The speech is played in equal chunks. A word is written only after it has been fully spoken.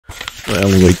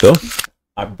only wait though.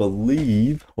 I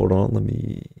believe. Hold on, let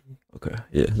me. Okay,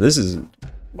 yeah, this is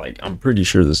like I'm pretty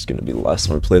sure this is gonna be the last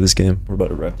time we play this game. We're about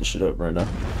to wrap this shit up right now.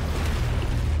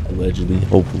 Allegedly,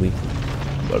 hopefully,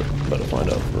 about to find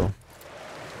out, bro.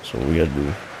 So what we gotta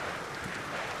do?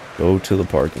 Go to the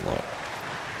parking lot.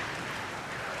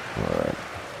 All right.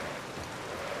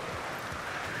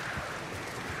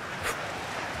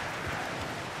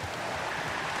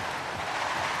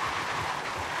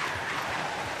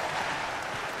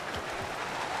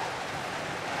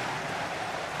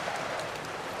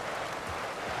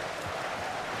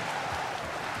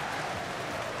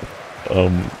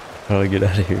 How do I get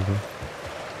out of here?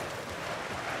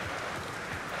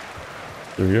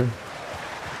 Through here?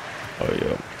 Oh,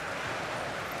 yeah.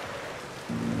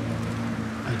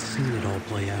 I'd seen it all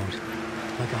play out,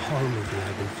 like a horror movie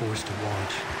I'd been forced to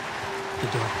watch.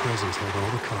 The dark presence held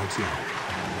all the cards now.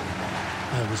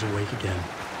 I was awake again,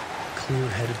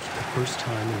 clear-headed for the first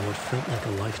time in what felt like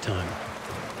a lifetime.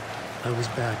 I was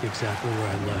back exactly where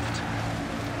I left.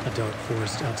 A dark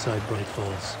forest outside Bright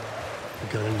Falls. A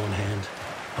gun in one hand,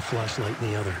 a flashlight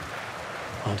in the other.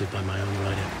 Haunted by my own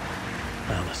writing.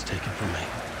 Alice taken from me.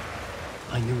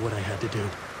 I knew what I had to do.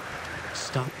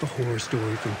 Stop the horror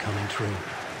story from coming true.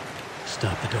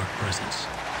 Stop the dark presence.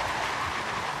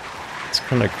 It's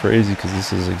kind of crazy because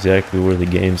this is exactly where the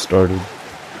game started.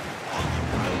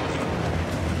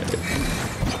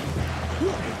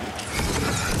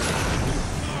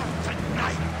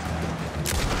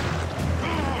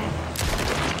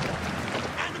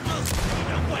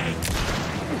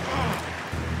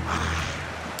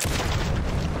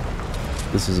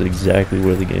 This is exactly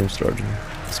where the game started.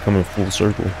 It's coming full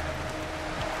circle.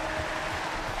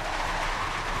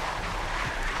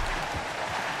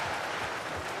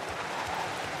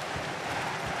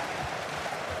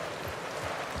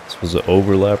 This was an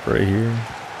overlap right here.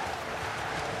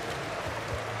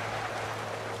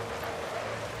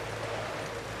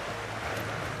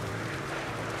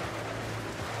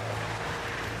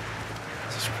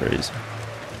 This is crazy.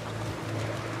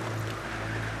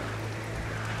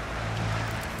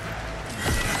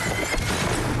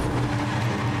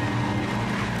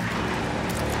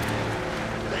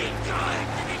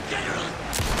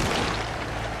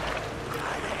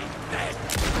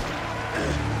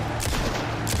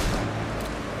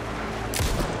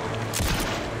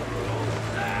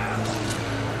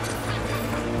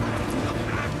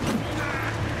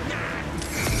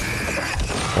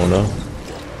 Oh no.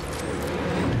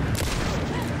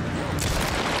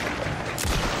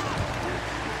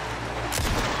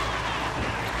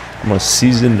 I'm a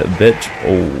seasoned bitch.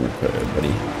 Oh, okay,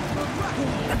 buddy.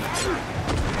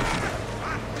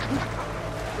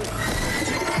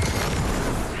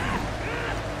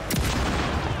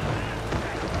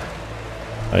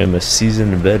 I am a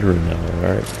seasoned veteran now,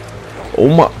 alright? Oh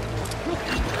my.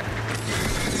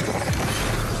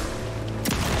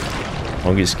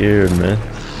 Don't get scared, man.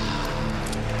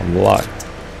 I'm locked.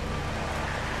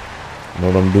 I know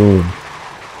what I'm doing.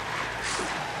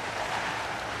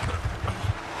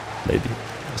 Maybe.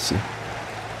 Let's see.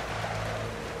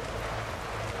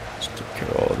 Just took care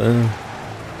of all that.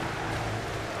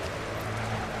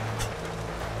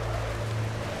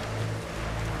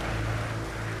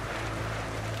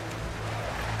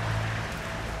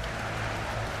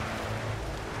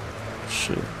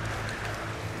 Shit.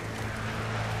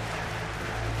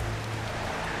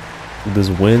 This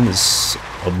wind is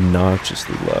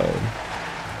obnoxiously loud.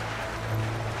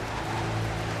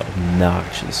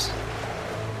 Obnoxious.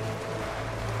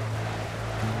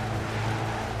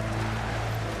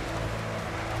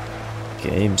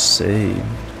 Game saved.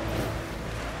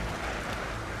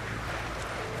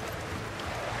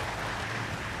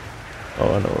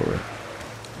 Oh, I know where we're.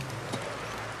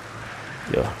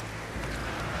 Yeah.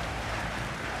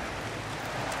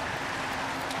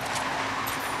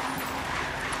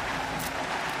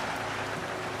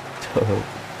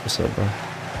 What's up, bro?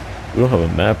 We don't have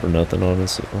a map or nothing on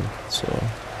this one, so.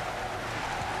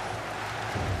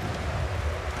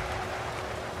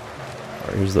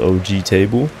 Alright, here's the OG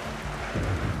table.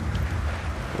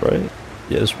 Right?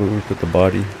 Yeah, that's where we put the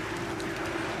body.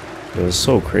 It was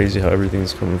so crazy how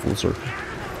everything's coming full circle.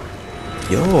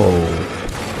 Yo!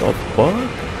 The fuck?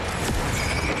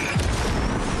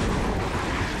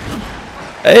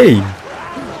 Hey!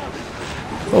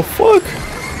 The fuck?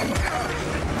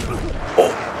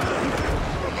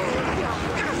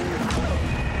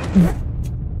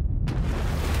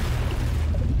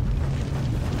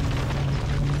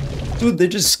 Dude, they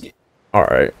just...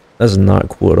 Alright, that's not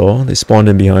cool at all. They spawned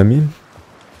in behind me.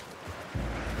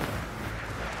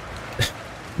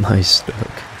 Nice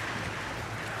duck.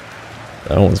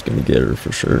 That one's gonna get her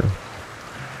for sure.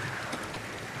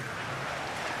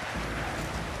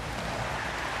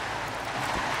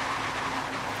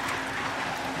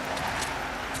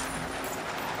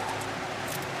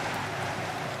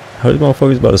 How these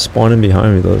motherfuckers about to spawn in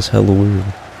behind me though? That's hella weird.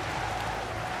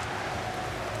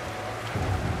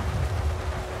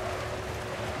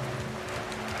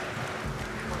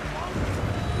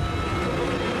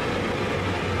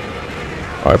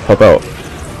 Alright, pop out.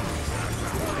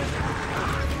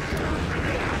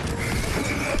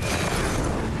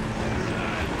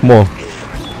 Come on.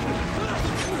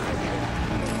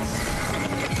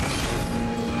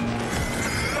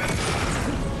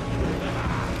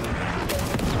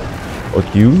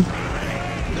 Fuck you.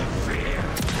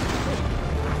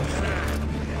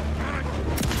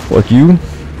 Fuck you.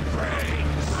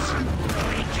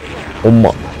 Oh my.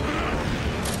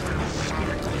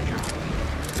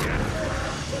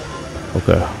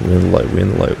 Okay, we in the light, we in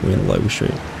the light, we in the light, we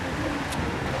straight.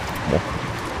 Come on.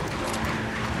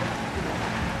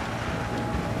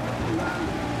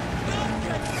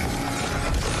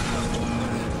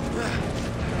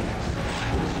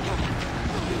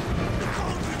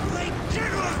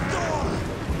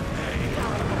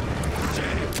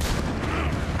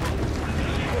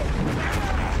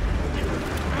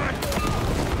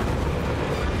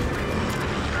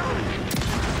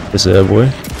 It's a boy.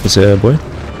 It's a boy.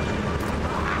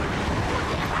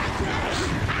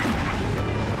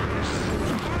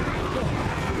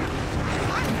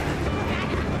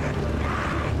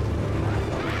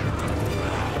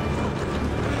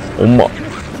 Oma.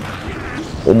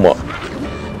 Oma.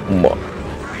 Oma.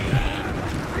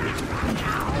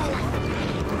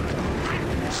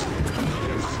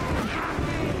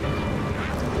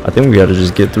 I think we gotta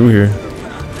just get through here.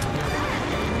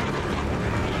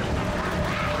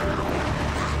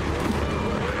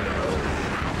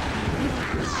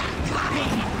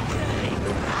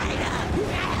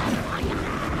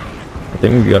 I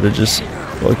think we gotta just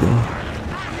fucking...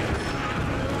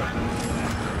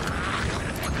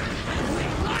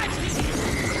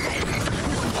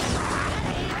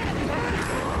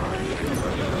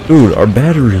 Dude, our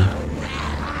battery.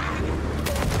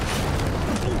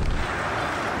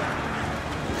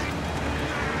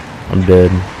 I'm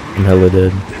dead. I'm hella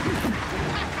dead.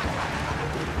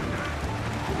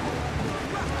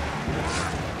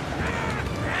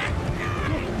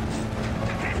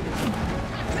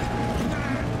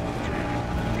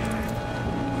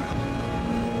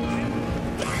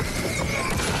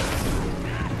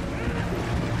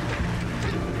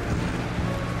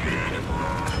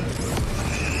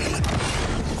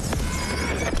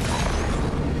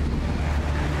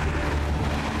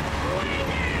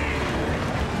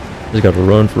 Just gotta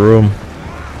run for room. In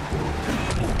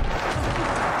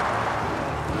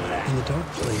the dark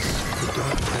place, the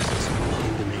dark presence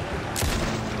came to me.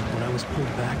 When I was pulled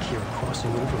back here,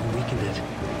 crossing over weakened it,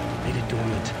 made it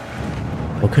dormant.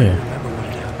 Okay. I remember what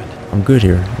had happened. I'm good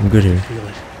here. I'm good here. Feel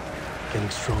it, getting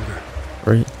stronger.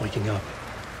 Right? Waking up.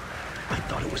 I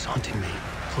thought it was hunting me,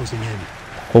 closing in.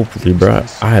 Hopefully, bro.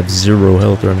 I have 0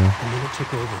 health right now. And then it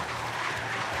took over.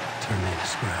 Turned me into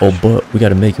scratch. Oh, but we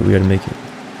gotta make it. We gotta make it.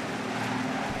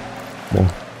 Come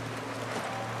on.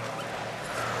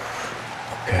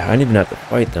 Okay, I didn't even have to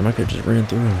fight them. I could just ran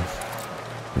through them.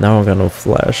 Now I got no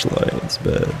flashlight. It's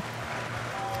bad.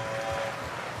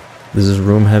 Does this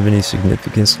room have any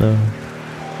significance now?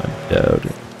 I doubt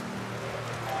it.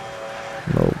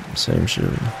 Nope, same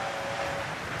shit.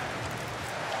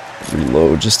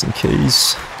 Reload just in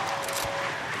case.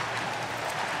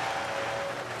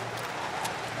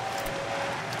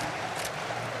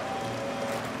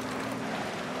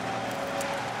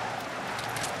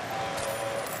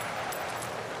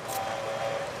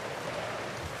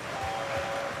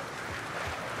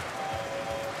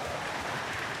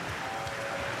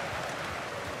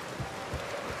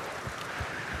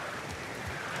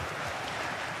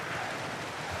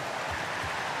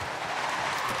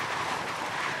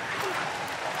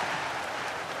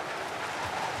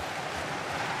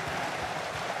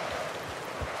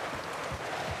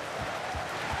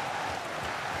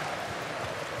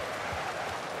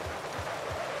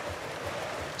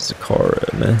 Where's the car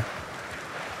at, man?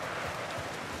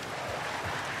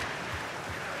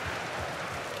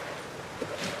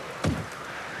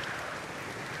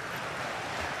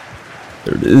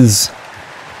 There it is.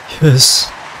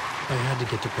 Yes. I had to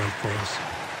get to Bright Falls.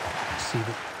 See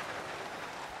the...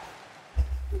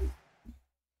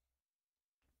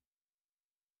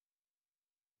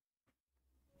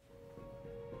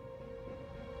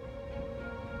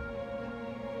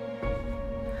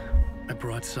 I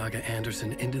brought Saga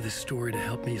Anderson into this story to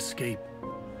help me escape.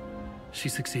 She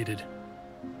succeeded.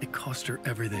 It cost her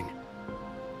everything.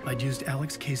 I'd used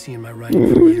Alex Casey in my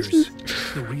writing for years.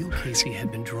 The real Casey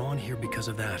had been drawn here because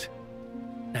of that.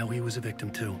 Now he was a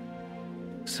victim too.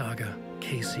 Saga,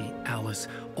 Casey, Alice,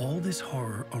 all this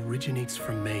horror originates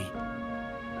from me.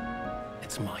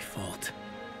 It's my fault.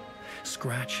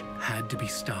 Scratch had to be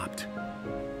stopped.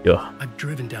 Yeah. I've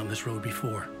driven down this road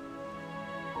before.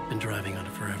 Been driving on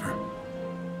it forever.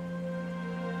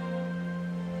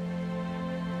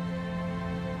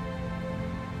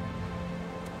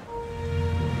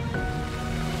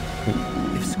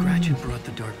 If Scratch had brought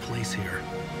the dark place here,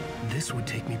 this would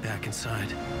take me back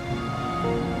inside.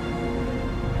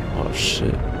 Oh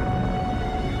shit.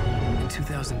 In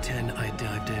 2010, I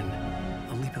dived in,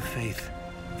 a leap of faith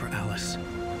for Alice,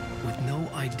 with no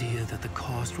idea that the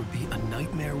cost would be a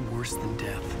nightmare worse than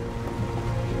death.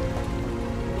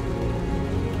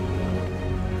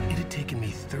 It had taken me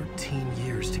 13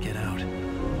 years to get out.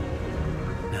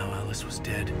 Now Alice was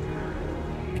dead,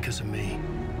 because of me.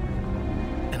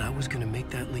 And I was gonna make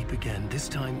that leap again, this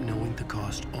time knowing the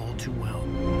cost all too well.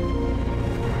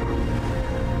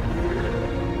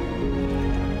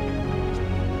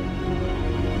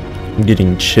 I'm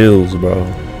getting chills, bro.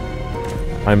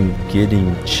 I'm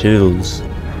getting chills.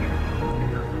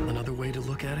 Another way to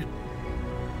look at it,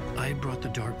 I had brought the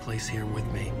dark place here with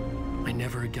me. I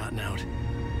never had gotten out.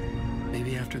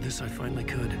 Maybe after this I finally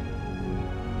could.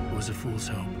 It was a fool's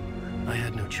hope. I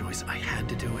had no choice. I had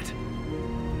to do it.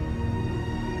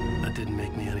 That didn't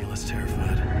make me any less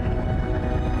terrified.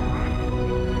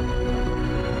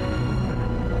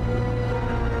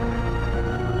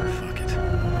 Fuck it.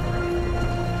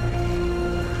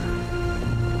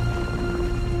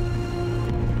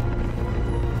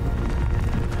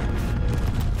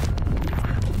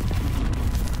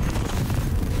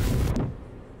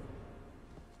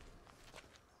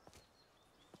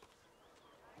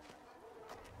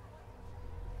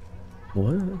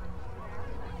 What?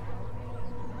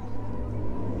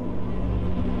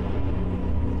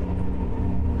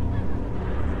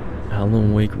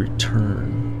 Alan Wake Return.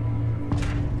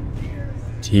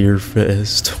 Tear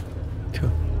Fest.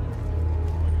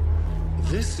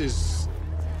 This is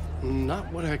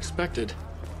not what I expected.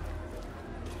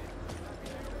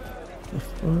 The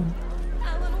fuck?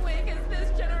 Alan Wake is this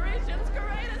generation's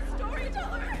greatest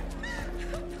storyteller.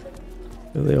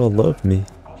 They all love me.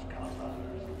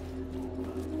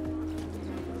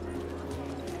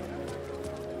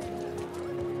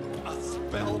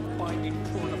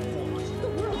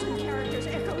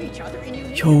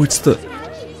 Yo, it's the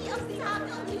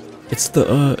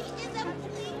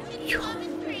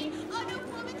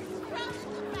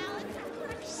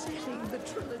Setting the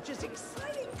trilogy's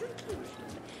exciting conclusion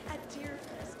at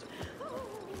Deerfest. Oh,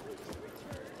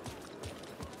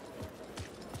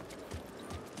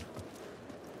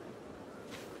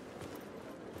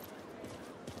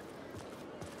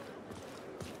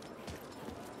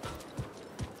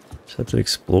 just have to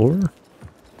explore?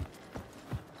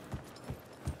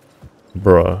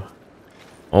 Bruh.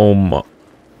 Oh my.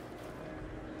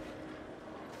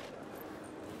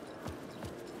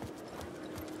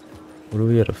 What do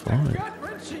we gotta find?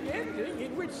 Gut-wrenching ending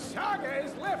in which Saga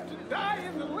is left to die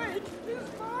in the lake is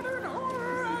modern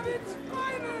horror at its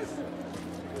finest.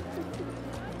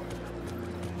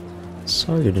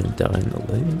 Saga didn't die in the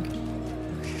lake.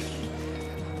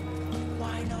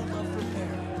 Why no love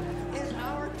repair? Is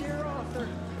our dear author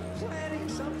planning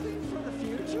something for the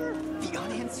future? The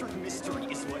unanswered mystery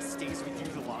is what stays with you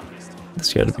the longest.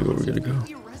 This gotta be where we're gonna go.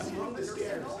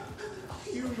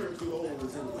 Humor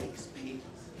glows in Wake's pages.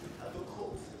 The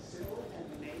cult symbol and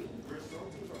name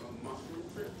resulting from a mushroom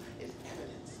trip is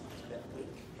evidence that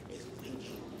Wake is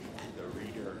winking at the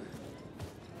reader.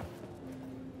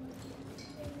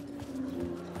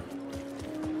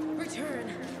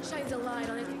 Return shines a light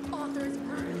on its author's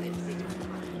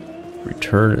birth.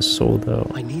 Return is sold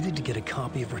out. I needed to get a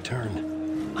copy of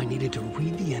Return. I needed to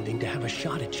read the ending to have a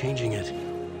shot at changing it.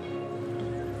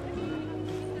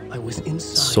 I was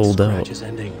inside Sold out. Scratch's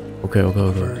ending. Okay.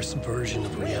 Reverse version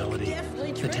of reality.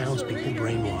 The townspeople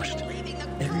brainwashed.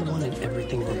 Everyone and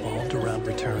everything revolved around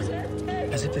Return,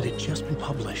 as if it had just been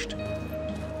published.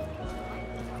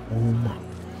 Oh my.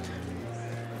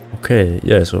 Okay,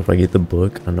 yeah, so if I get the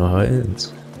book, I know how it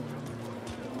ends.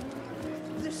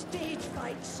 The stage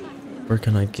fight scene Where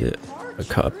can I get a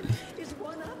copy? is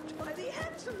one-upped by the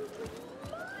absolutely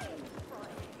mind-frightening.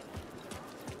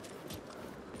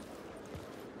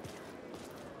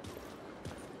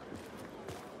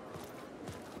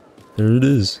 There it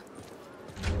is.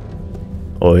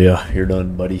 Oh yeah, you're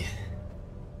done, buddy.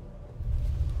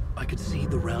 I could see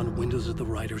the round windows of the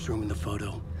writer's room in the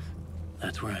photo.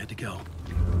 That's where I had to go,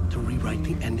 to rewrite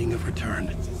the ending of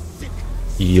Return.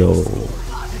 Yo.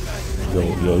 What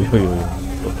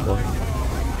the fuck?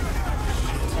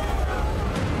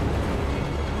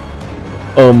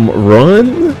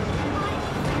 Run?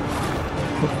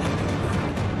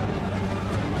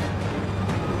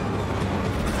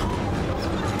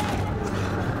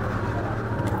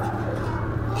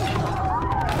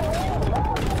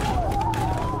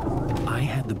 I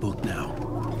had the book now.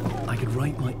 I could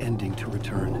write my ending to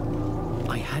return.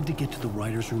 I had to get to the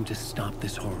writer's room to stop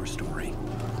this horror story.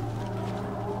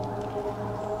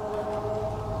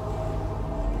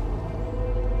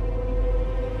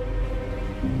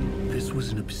 This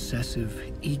was an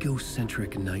obsessive,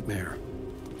 egocentric nightmare,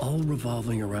 all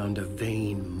revolving around a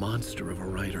vain monster of a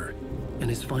writer and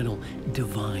his final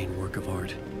divine work of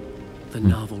art. The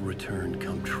novel Return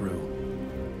come true.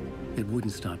 It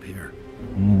wouldn't stop here.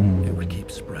 It would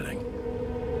keep spreading.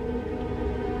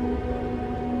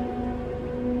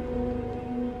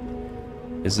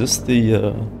 Is this the,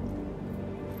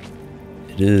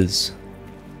 It is.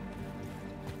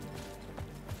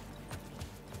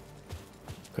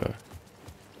 Okay.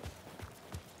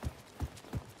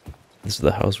 This is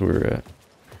the house we were at.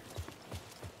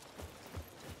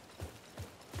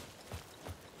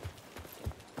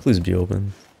 Please be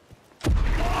open.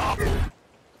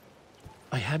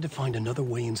 I had to find another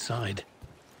way inside.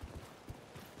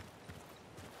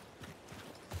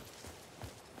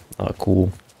 Ah,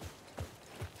 cool.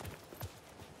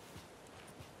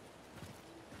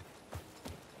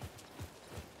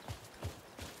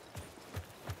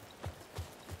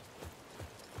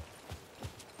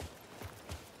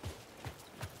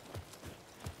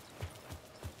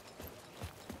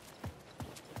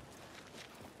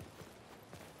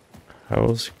 How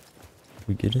else can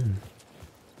we get in?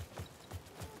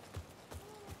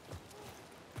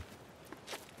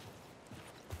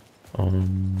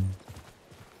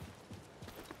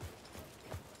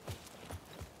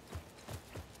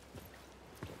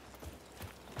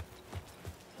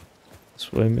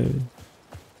 This way maybe?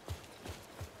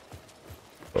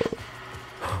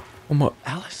 Oh my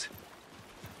Alice?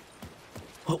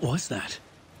 What was that?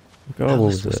 god, what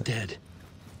Alice was was that? dead.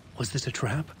 Was this a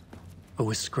trap? Or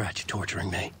was Scratch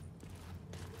torturing me?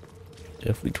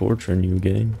 Definitely torturing you,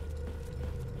 gang.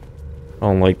 I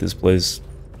don't like this place.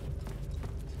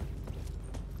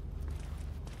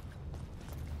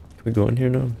 Can we go in here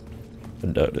now? I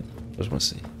doubt it. I just want to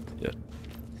see. Yeah.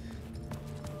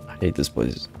 I hate this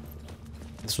place.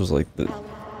 This was like the...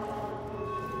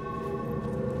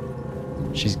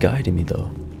 She's guiding me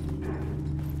though.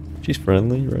 She's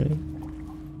friendly, right?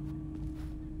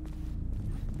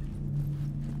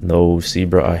 No,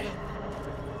 Zebra Eye.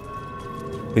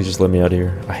 Please just let me out of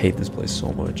here. I hate this place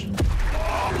so much.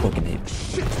 I fucking hate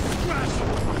it.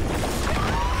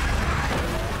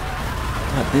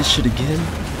 Not this shit again.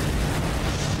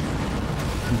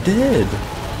 I'm dead.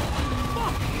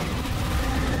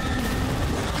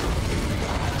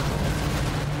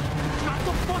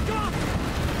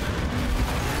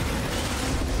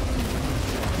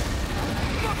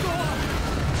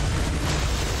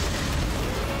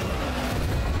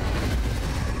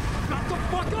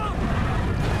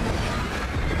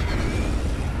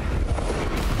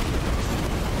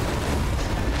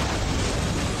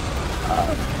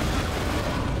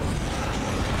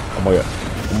 Oh my god.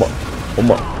 Oh my. Oh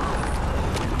my.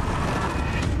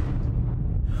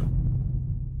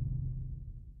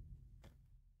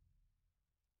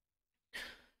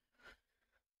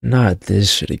 Not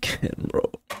this shit again, bro.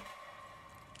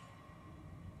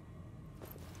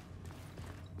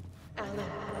 Alan,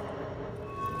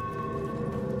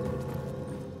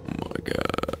 Oh my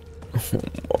god. Oh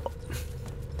my.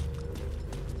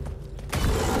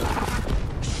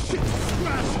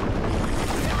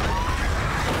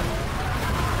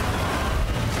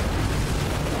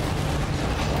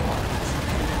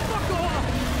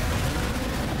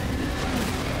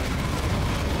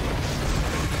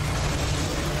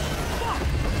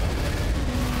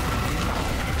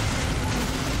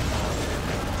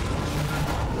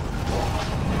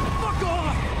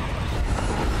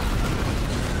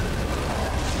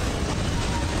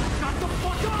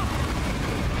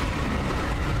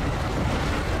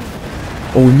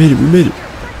 Oh, we made it, we made it.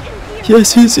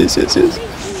 Yes, yes, yes, yes, yes.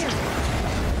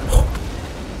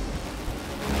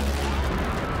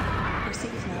 you're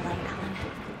safe in the light, Alan.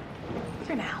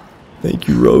 For now. Thank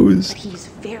you, Rose. But he's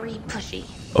very pushy.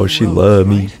 Oh, she Rose, loved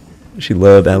me. right? She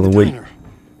loved Alan The Wake. diner.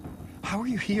 How are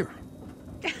you here?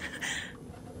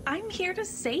 I'm here to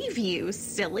save you,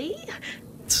 silly.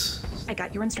 I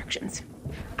got your instructions.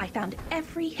 I found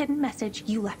every hidden message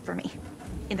you left for me.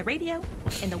 In the radio,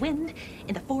 in the wind,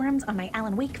 in the forums on my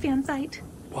Alan Wake fan site.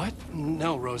 What?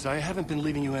 No, Rose, I haven't been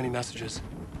leaving you any messages.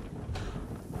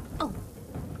 Oh,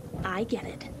 I get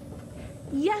it.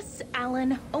 Yes,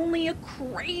 Alan. Only a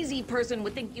crazy person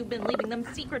would think you've been leaving them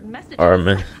secret messages. All right,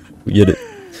 man. We get it.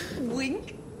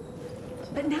 Wink.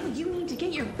 But now you need to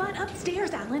get your butt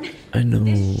upstairs, Alan. I know.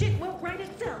 This shit won't right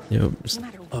itself. Yo, No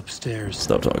matter what. Upstairs.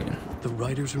 stop talking. The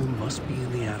writer's room must be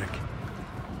in the attic.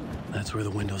 That's where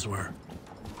the windows were.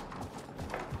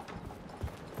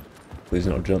 Please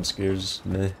no jump scares,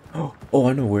 man. Oh,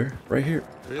 I know where. Right here.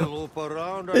 He'll loop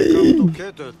around and come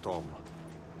together, Tom.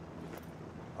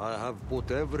 I have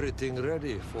put everything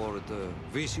ready for the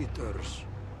visitors.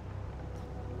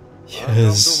 Yes. I'll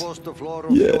come to wash the floor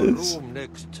of your Yes. room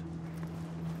next.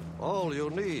 All you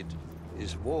need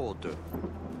is water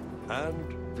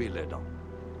and Vileda.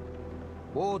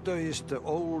 Water is the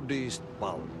oldest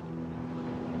bulb.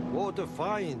 Water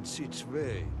finds its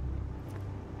way.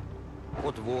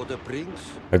 What water brings,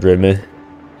 Hydrate me.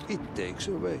 it takes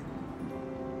away.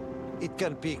 It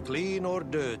can be clean or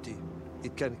dirty.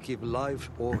 It can keep life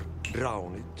or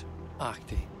drown it.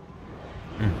 Ahti.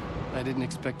 I didn't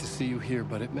expect to see you here,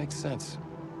 but it makes sense.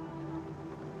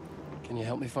 Can you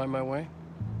help me find my way?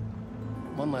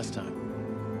 One last time.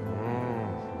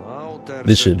 Now there's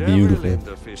This a should be devil beautiful. in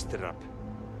the fish trap.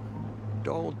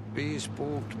 Don't be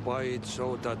spooked by it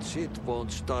so that shit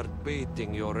won't start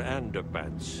beating your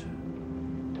underpants.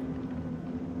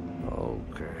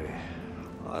 Okay.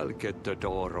 I'll get the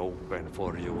door open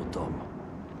for you, Tom.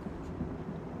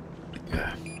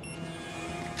 Yeah.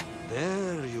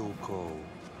 There you go.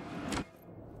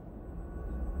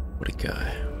 What a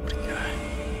guy. What a guy.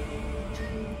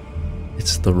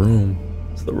 It's the room.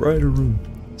 It's the writer room.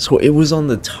 So it was on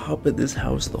the top of this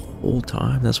house the whole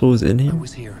time. That's what was in I here.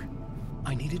 was here.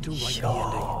 I needed to write the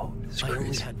Yo, ending. this I only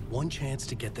crazy. had one chance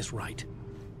to get this right.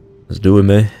 Let's do it,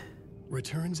 man.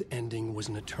 Return's ending was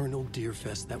an eternal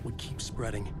deerfest that would keep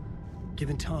spreading.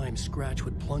 Given time, Scratch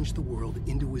would plunge the world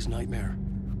into his nightmare.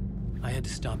 I had to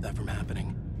stop that from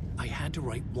happening. I had to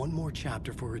write one more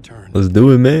chapter for Return. Let's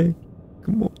do it, man.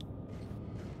 Come on.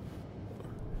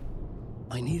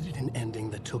 I needed an ending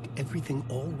that took everything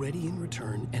already in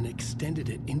Return and extended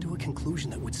it into a conclusion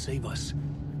that would save us.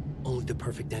 Only the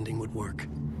perfect ending would work.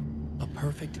 A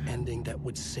perfect ending that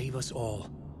would save us all.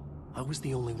 I was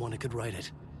the only one who could write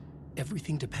it.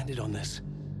 Everything depended on this.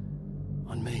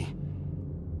 On me.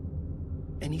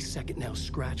 Any second now,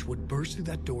 Scratch would burst through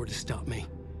that door to stop me.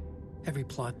 Every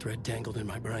plot thread dangled in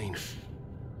my brain.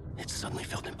 It suddenly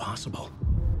felt impossible.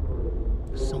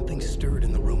 Something stirred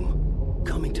in the room,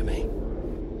 coming to me.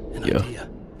 An Yeah. idea.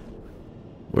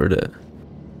 Where that?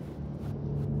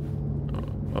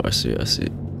 Oh, I see. I see.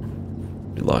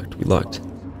 We locked. We locked.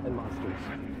 And monsters.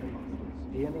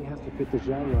 The ending has to fit the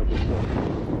genre of the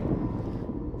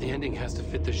story. The ending has to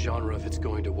fit the genre if it's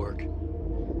going to work.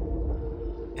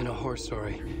 In a horror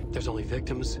story, there's only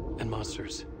victims and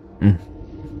monsters.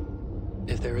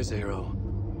 If there is Arrow,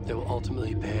 they will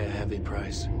ultimately pay a heavy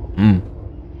price.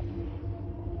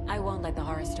 I won't let the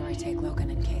horror story take Logan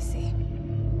and Casey.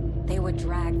 They were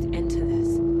dragged into this.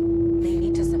 They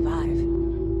need to survive.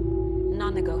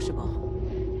 Non-negotiable.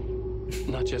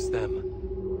 Not just them.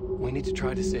 We need to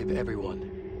try to save everyone.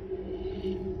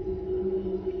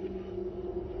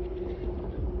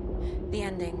 The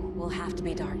ending will have to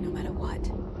be dark no matter what.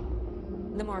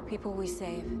 The more people we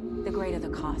save, the greater the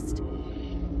cost.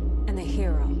 And the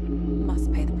hero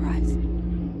must pay the price.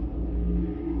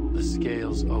 The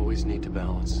scales always need to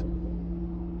balance.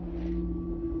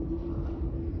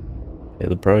 Pay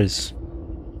the price.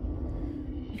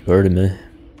 You heard it, man.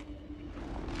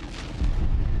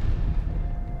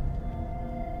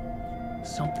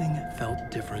 Something felt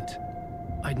different.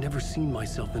 I'd never seen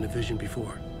myself in a vision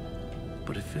before,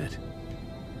 but it fit.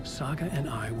 Saga and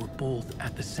I were both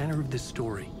at the center of this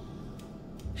story.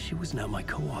 She was now my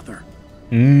co-author.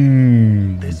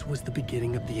 This was the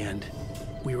beginning of the end.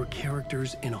 We were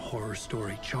characters in a horror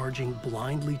story, charging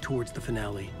blindly towards the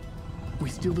finale. We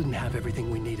still didn't have everything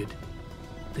we needed.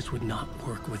 This would not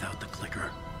work without the clicker.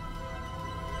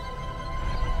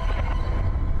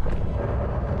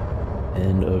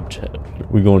 End of chapter.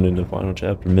 We're going into the final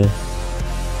chapter, man.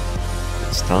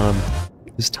 It's time.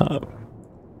 It's time.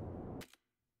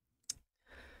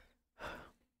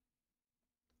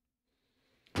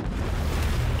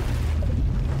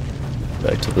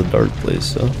 Back to the dark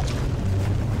place, huh?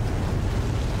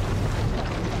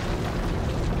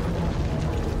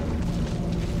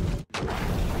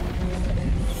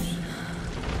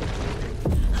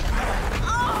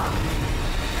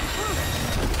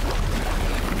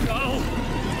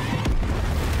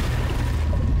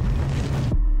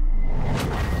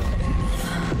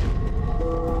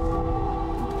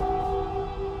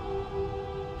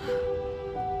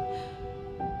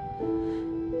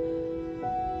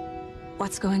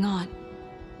 What's going on?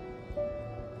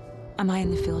 Am I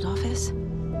in the field office?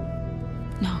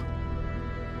 No.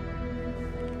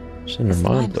 She's in her It's my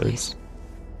mind place. place.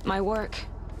 My work.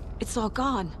 It's all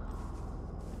gone.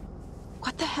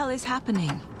 What the hell is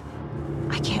happening?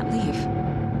 I can't leave.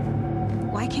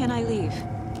 Why can't I leave?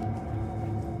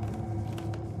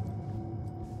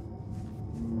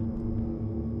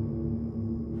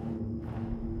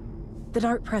 The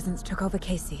Dark Presence took over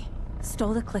Casey.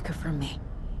 Stole the clicker from me.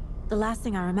 The last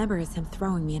thing I remember is him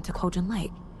throwing me into Cauldron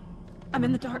Lake. I'm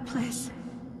in the dark place.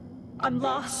 I'm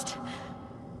lost.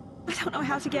 I don't know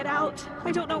how to get out.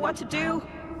 I don't know what to do.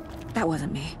 That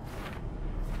wasn't me.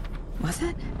 Was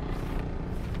it?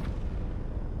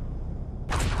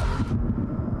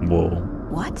 Whoa.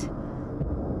 What?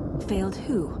 Failed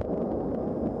who?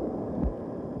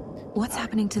 What's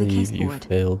happening to the case You board?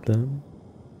 failed them?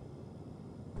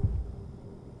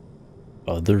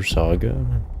 Other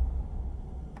Saga?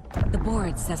 The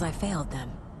board says I failed them.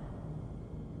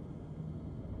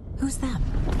 Who's them?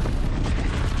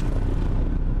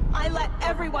 I let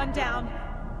everyone down.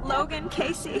 Logan,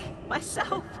 Casey,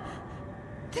 myself.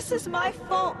 This is my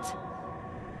fault.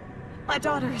 My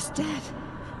daughter is dead.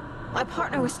 My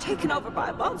partner was taken over by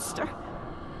a monster.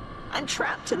 I'm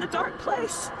trapped in the dark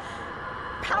place.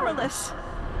 Powerless.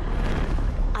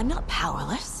 I'm not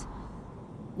powerless.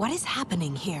 What is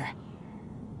happening here?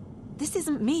 This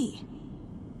isn't me.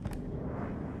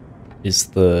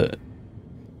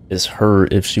 Is her,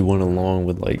 if she went along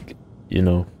with, like, you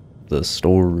know, the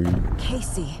story.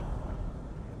 Casey.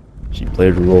 She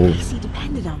played a role. Casey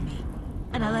depended on me,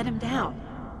 and I let him down.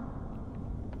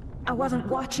 I wasn't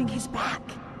watching his back.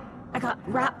 I got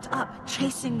wrapped up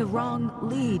chasing the wrong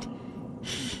lead.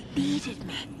 He needed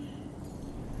me.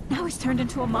 Now he's turned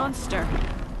into a monster.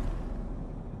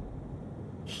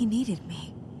 He needed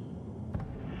me.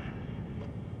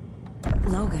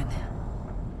 Logan.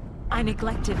 I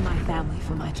neglected my family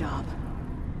for my job.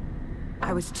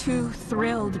 I was too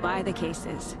thrilled by the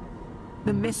cases,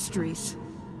 the mysteries.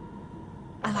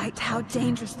 I liked how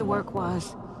dangerous the work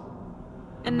was.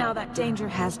 And now that danger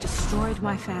has destroyed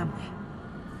my family.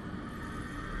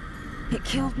 It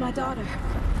killed my daughter.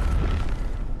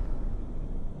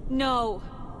 No.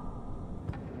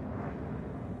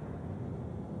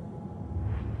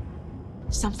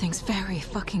 Something's very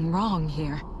fucking wrong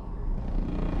here.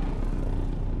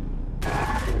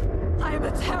 I am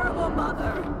a terrible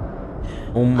mother.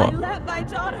 Oh my. I let my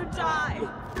daughter die.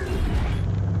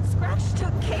 Scratch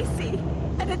took Casey,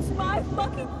 and it's my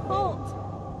fucking fault.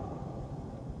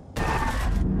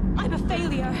 I'm a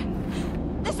failure.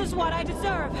 This is what I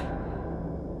deserve.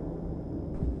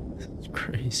 It's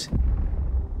crazy.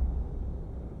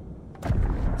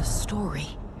 The story.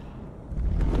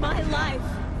 My life,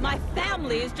 my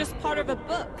family is just part of a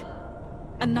book.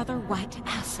 Another white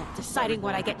asshole deciding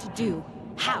what I get to do,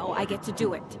 how I get to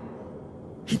do it.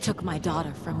 He took my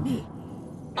daughter from me.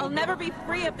 I'll never be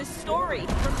free of this story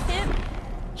from him.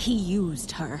 He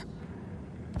used her.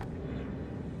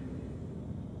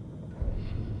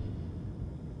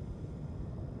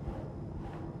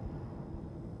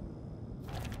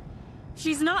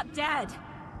 She's not dead.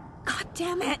 God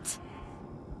damn it.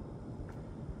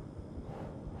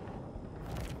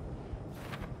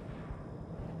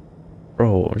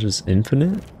 Bro, just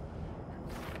infinite?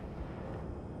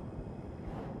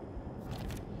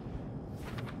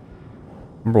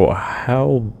 Bro,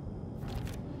 how?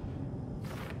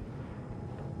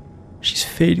 She's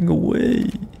fading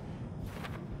away.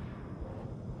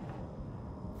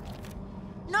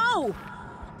 No!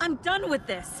 I'm done with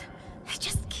this. It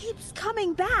just keeps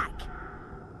coming back.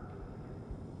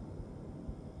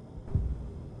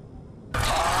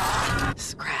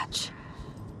 Scratch.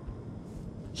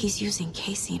 He's using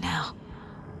Casey now.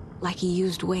 Like he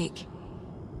used Wake.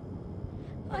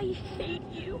 I hate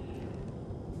you.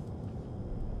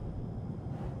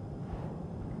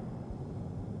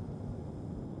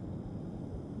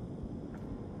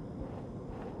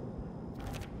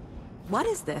 What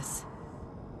is this?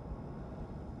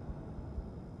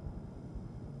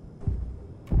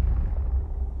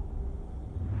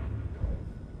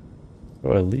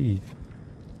 Bro, I leave.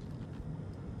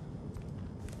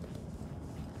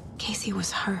 Casey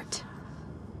was hurt.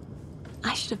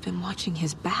 I should have been watching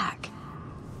his back.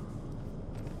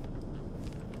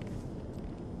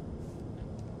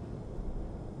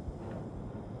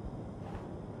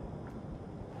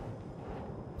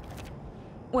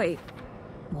 Wait,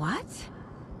 what?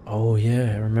 Oh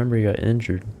yeah, I remember he got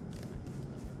injured.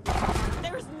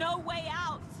 There's no way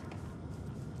out!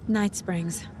 Night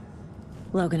Springs.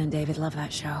 Logan and David love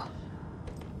that show.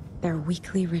 Their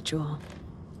weekly ritual.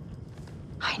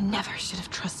 I never should have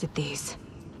trusted these.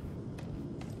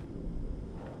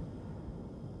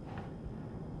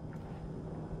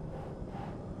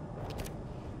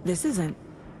 This isn't...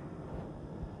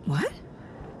 What?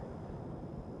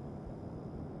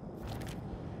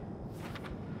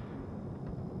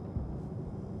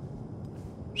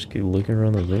 Just keep looking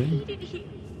around the room.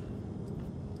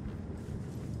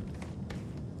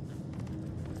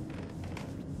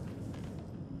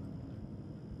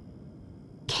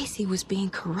 Casey was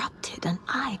being corrupted and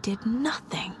I did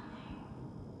nothing.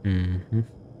 Mm-hmm.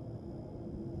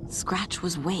 Scratch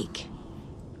was Wake.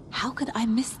 How could I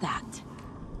miss that?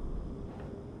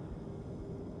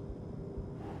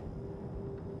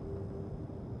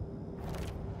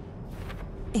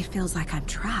 It feels like I'm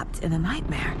trapped in a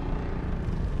nightmare.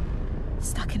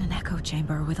 Stuck in an echo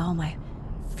chamber with all my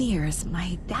fears,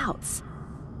 my doubts,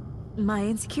 my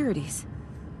insecurities.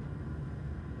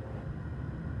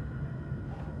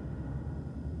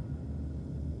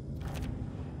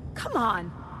 Come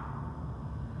on!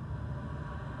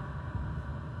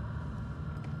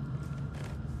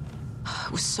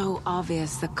 It was so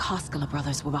obvious the Koskela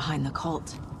brothers were behind the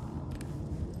cult.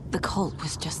 The cult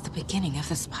was just the beginning of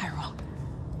the spiral.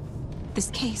 This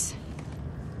case,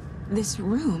 this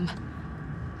room,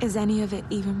 is any of it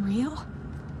even real?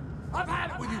 I've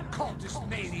had it with you cultist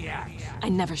maniacs. I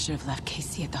never should have left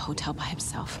Casey at the hotel by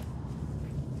himself.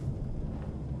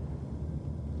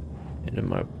 And in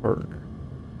my partner.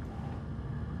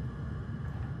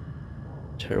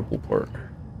 Terrible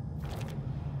partner.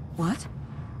 What?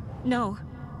 No.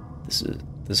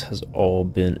 This has all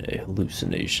been a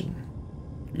hallucination.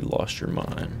 You lost your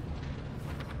mind.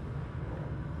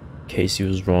 Casey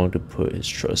was wrong to put his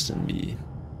trust in me.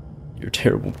 You're a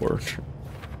terrible partner.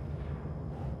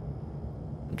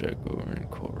 Jack over and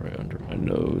call right under my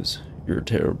nose. You're a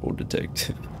terrible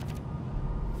detective.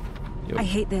 Yep. I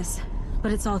hate this,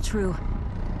 but it's all true.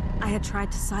 I had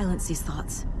tried to silence these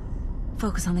thoughts.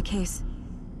 Focus on the case.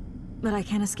 But I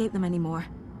can't escape them anymore.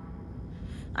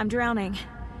 I'm drowning.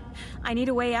 I need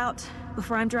a way out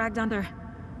before I'm dragged under.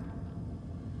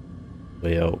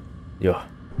 Way out. Yeah.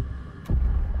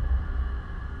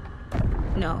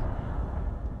 No.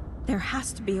 There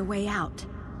has to be a way out.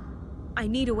 I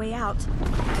need a way out.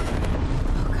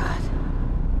 Oh, God.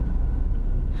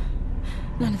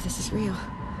 None of this is real.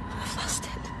 I've lost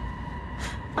it.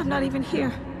 I'm not even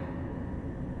here.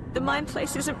 The mind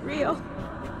place isn't real.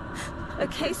 A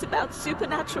case about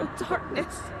supernatural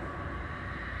darkness.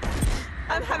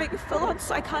 I'm having a full-on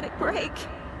psychotic break.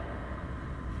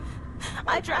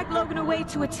 I dragged Logan away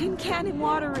to a tin can in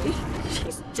Watery.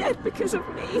 She's dead because of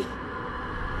me.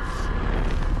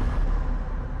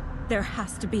 There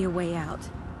has to be a way out.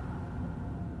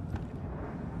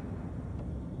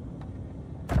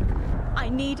 I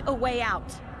need a way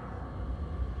out.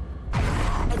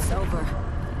 It's over.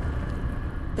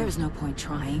 There's no point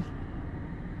trying.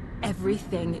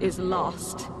 Everything is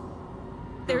lost.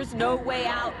 There's no way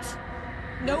out.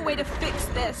 No way to fix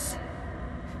this.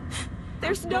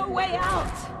 There's no way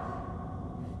out.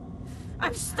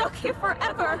 I'm stuck here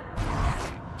forever.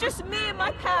 Just me and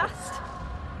my past.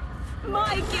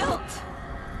 My guilt.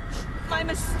 My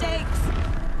mistakes.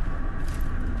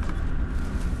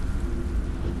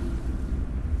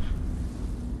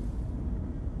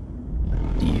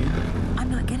 I'm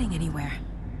not getting anywhere.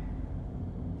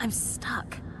 I'm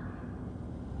stuck.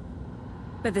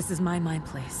 But this is my mind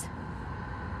place.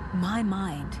 My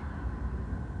mind.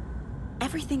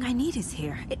 Everything I need is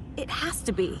here. It has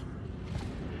to be.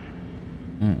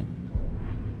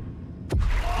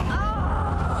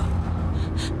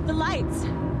 The lights!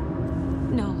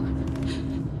 No.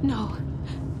 No.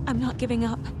 I'm not giving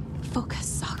up. Focus,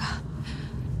 Saga.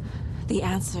 The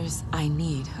answers I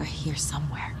need are here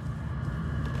somewhere.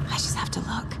 I just have to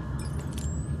look.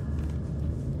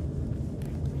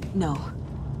 No.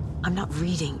 I'm not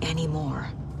reading anymore.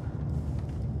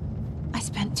 I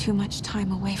spent too much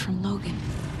time away from Logan.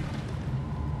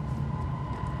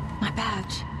 My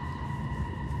badge.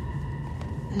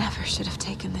 Never should have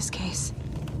taken this case.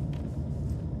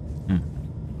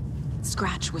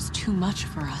 Scratch was too much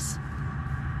for us.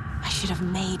 I should have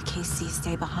made Casey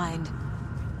stay behind.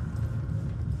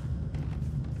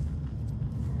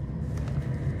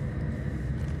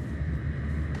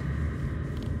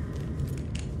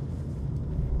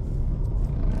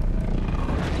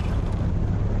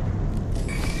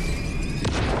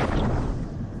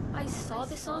 I saw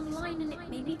this online and it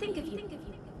made me think of you.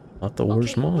 Not the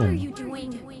worst mom. What are you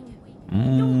doing?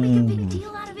 Don't make a big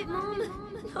deal out of it, Mom.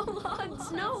 No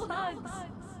hugs, no hugs.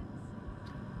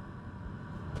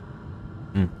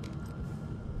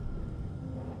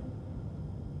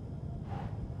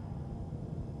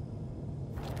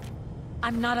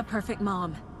 I'm not a perfect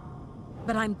mom,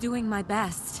 but I'm doing my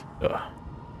best.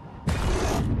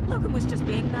 Logan was just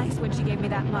being nice when she gave me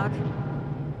that mug.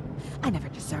 I never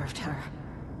deserved her.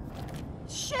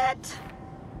 Shit!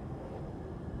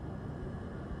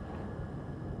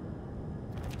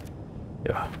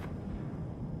 Yeah.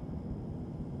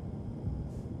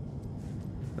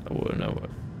 I would.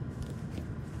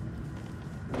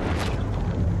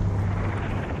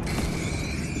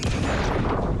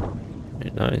 Hey,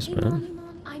 nice, Hey, man.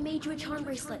 Mom, I made you a charm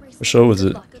bracelet. What show was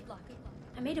it? Good luck.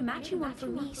 I made a matching one for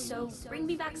me, so bring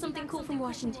me back something cool from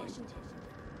Washington.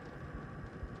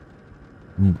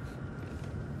 Mm.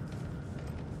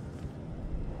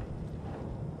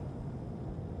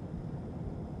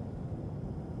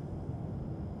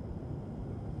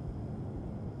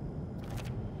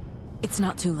 It's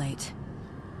not too late.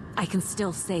 I can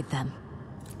still save them.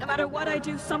 No matter what I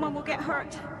do, someone will get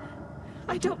hurt.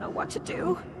 I don't know what to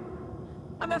do.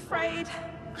 I'm afraid.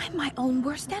 I'm my own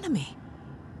worst enemy.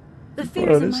 The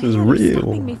fears in my this is head are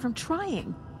stopping real. me from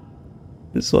trying,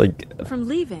 It's like, from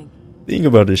leaving. think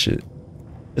about this shit.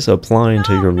 It's applying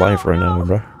to your life right now,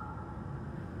 bro.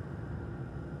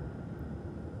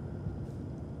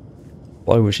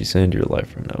 Why would she send your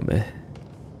life right now, man?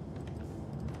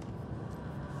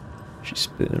 She's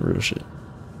spitting real shit.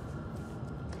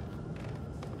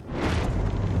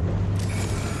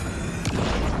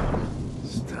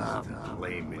 Stop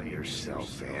blaming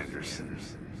yourself, Anderson.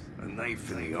 A knife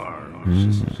in the arm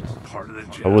is just part of the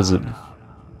job. How was it?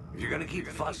 If you're gonna keep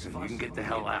fussing, you can get the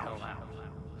hell out.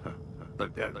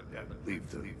 Look, Dad, leave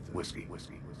the whiskey.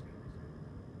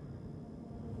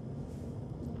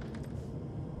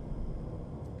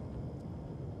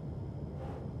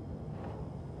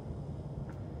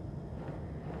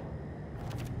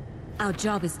 Our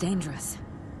job is dangerous.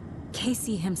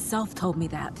 Casey himself told me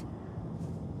that.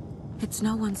 It's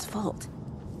no one's fault.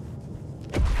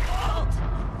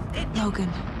 Logan.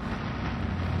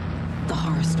 The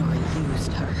horror story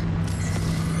used her.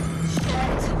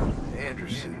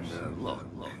 Anderson, look.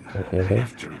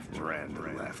 After Miranda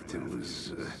left, it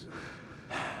was,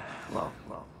 well,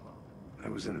 I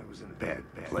was in a bad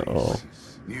place. Oh.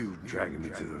 You dragging me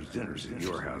to those dinners at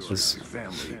your house with your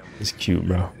family. It's cute,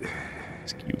 bro.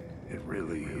 It's cute. It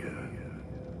really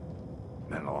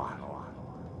meant a lot. Oh.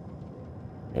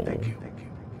 Thank you.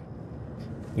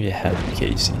 We had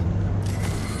Casey.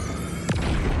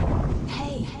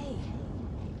 Hey.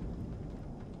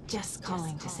 Just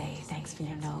calling to say thanks for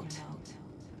your note.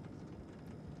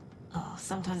 Oh,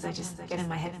 sometimes I just get in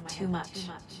my head too much.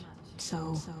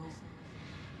 So,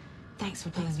 thanks for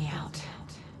pulling me out.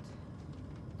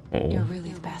 Oh. You're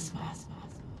really the best, Mom.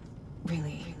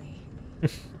 Really.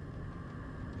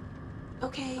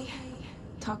 Okay.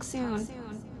 Talk soon.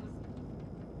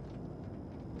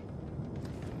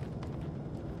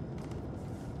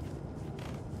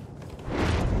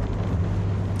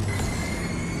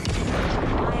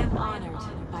 I am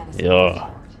honored by this.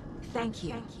 Yeah. Thank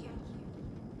you.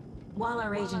 While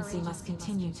our agency must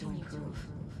continue to improve,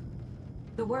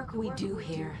 the work we do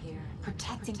here,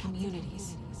 protecting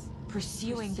communities,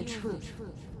 pursuing the truth,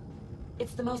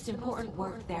 it's the most important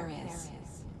work there is.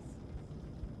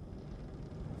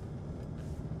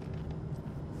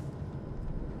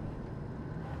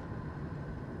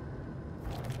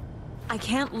 I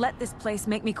can't let this place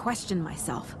make me question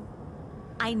myself.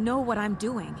 I know what I'm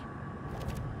doing.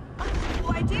 I have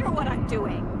no idea what I'm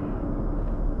doing.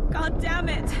 God damn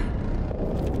it.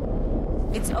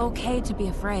 It's okay to be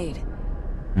afraid.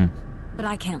 But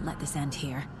I can't let this end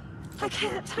here. I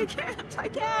can't.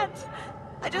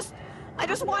 I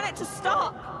just want it to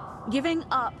stop. Giving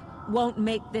up won't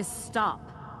make this stop.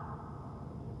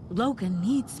 Logan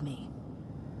needs me.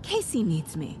 Casey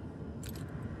needs me.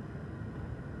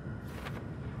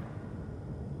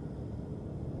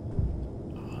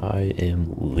 I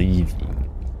am leaving.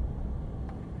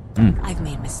 I've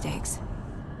made mistakes.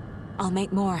 I'll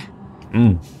make more.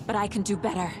 But I can do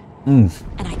better. And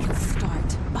I can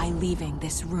start by leaving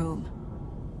this room.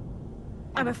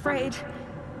 I'm afraid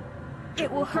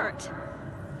it will hurt.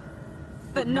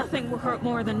 But nothing will hurt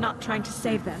more than not trying to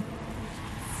save them.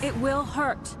 It will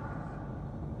hurt.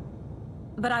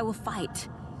 But I will fight.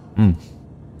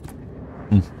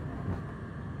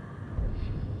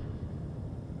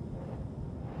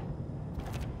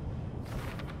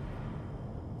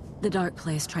 The Dark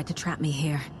Place tried to trap me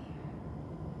here.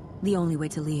 The only way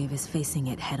to leave is facing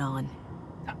it head-on.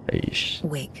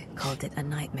 Wake called it a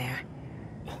nightmare.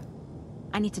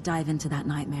 I need to dive into that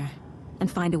nightmare and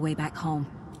find a way back home.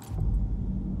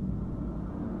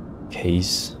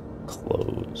 Case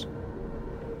closed.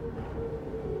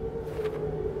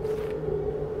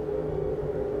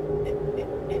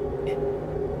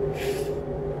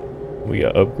 We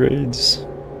got upgrades.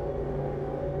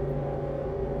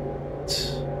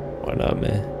 Why not,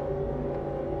 man?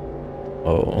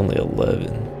 Oh, only 11.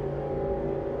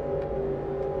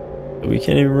 We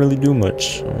can't even really do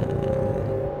much.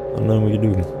 Nothing we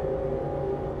can do.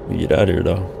 We get out of here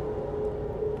though.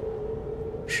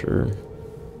 Sure.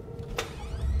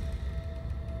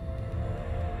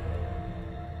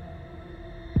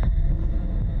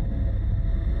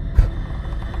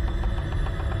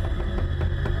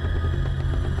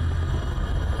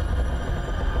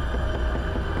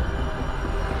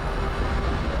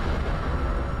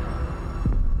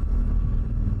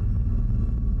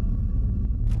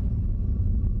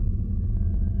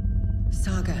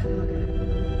 Saga,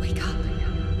 wake up.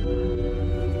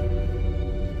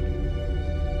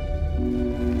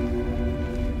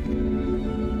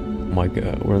 Oh my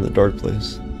god, we're in the dark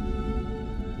place.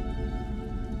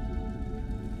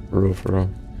 For real, for real.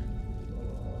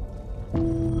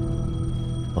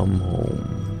 I'm home.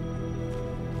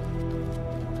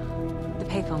 The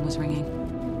payphone was ringing.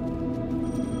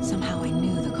 Somehow I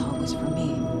knew the call was for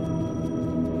me.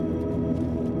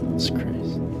 It's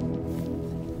crazy.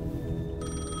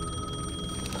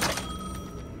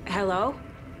 Hello?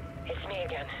 It's me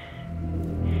again.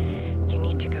 You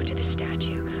need to go to the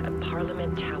statue at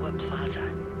Parliament Tower Plaza.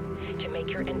 To make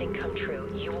your ending come true,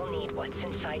 you will need what's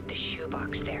inside the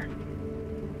shoebox there.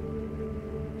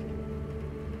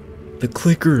 The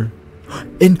clicker.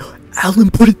 And Alan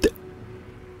put it there.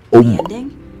 Oh my.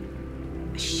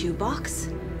 Ending? A shoebox?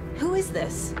 Who is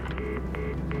this?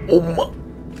 Oh my.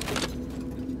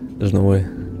 There's no way.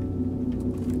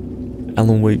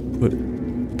 Alan Wake put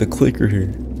the clicker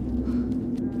here.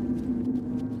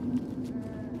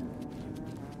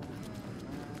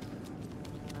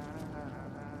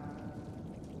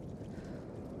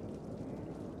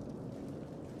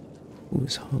 Who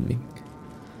is humming?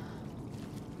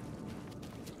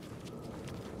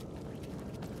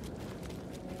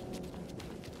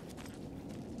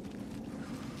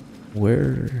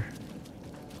 Where?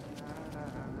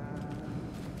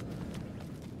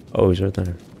 Oh, he's right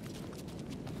there.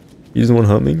 He's the one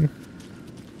humming?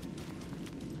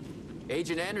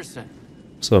 Agent Anderson.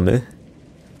 What's up, man?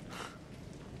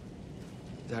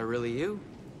 Is that really you?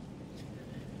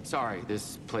 Sorry,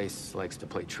 this place likes to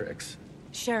play tricks.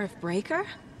 Sheriff Breaker?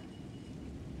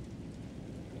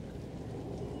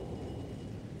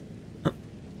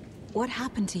 What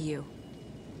happened to you?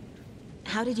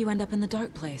 How did you end up in the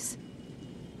dark place?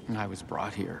 I was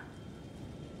brought here.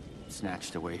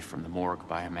 Snatched away from the morgue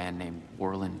by a man named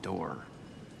Warland Dorr.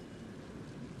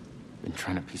 Been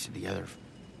trying to piece it together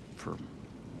for...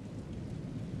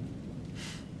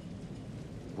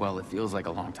 well, it feels like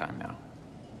a long time now.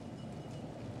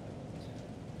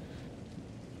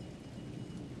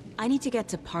 I need to get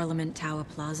to Parliament Tower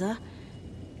Plaza.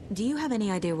 Do you have any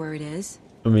idea where it is?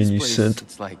 I mean, This you place, sent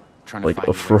it's like trying like to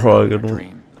a find your way frog. around a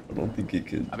dream. I don't think it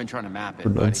could I've been trying to map it,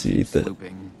 but it pronunciate keeps that.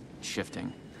 looping,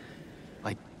 shifting.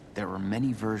 Like there were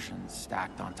many versions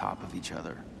stacked on top of each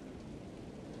other.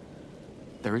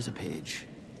 There is a page.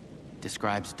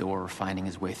 Describes Dorr finding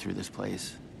his way through this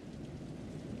place.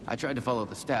 I tried to follow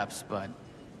the steps, but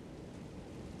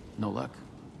no luck.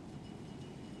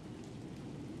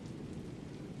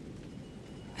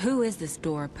 Who is this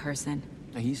Dorr person?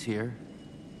 He's here.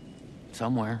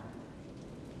 Somewhere.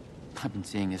 I've been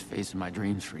seeing his face in my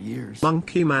dreams for years.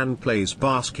 Monkey Man plays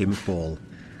basketball.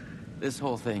 This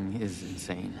whole thing is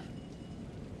insane.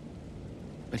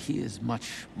 But he is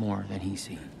much more than he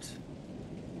seems.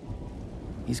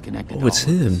 He's connected to Oh, it's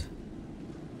all of him. us.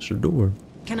 It's your door.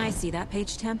 Can I see that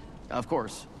page, Tim? Of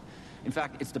course. In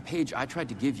fact, it's the page I tried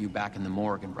to give you back in the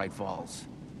morgue in Bright Falls.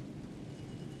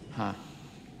 Huh.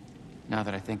 Now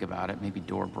that I think about it, maybe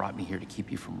Dorr brought me here to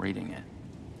keep you from reading it.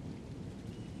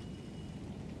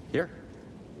 Here.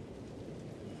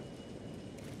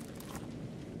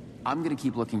 I'm gonna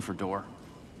keep looking for Dorr.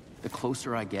 The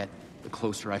closer I get, the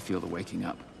closer I feel to waking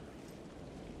up.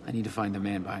 I need to find the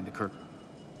man behind the curtain.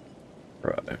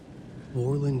 Right.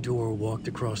 Warland Dorr walked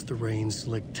across the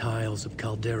rain-slicked tiles of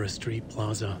Caldera Street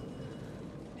Plaza.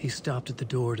 He stopped at the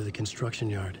door to the construction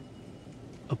yard.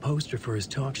 A poster for his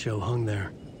talk show hung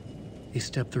there. He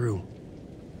stepped through,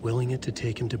 willing it to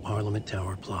take him to Parliament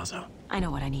Tower Plaza. I know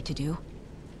what I need to do.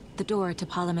 The door to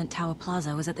Parliament Tower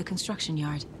Plaza was at the construction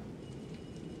yard.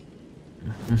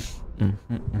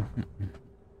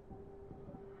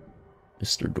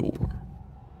 Mr. Dorr.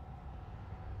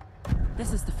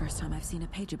 This is the first time I've seen a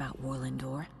page about Warland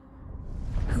Dorr.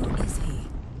 Who is he?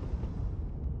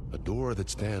 A door that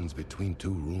stands between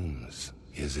two rooms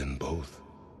is in both.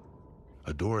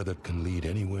 A door that can lead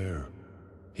anywhere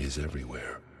is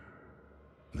everywhere.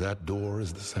 That door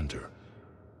is the center.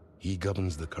 He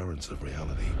governs the currents of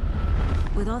reality.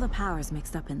 With all the powers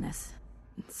mixed up in this,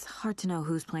 it's hard to know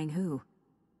who's playing who.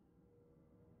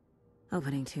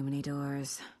 Opening too many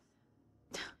doors.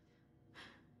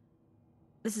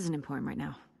 This isn't important right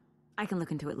now. I can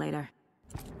look into it later.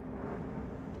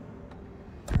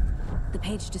 The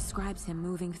page describes him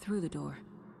moving through the door.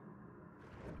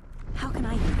 How can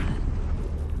I do that?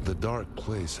 The dark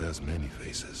place has many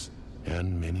faces,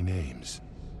 and many names.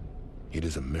 It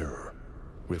is a mirror,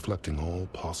 reflecting all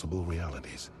possible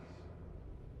realities.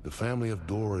 The family of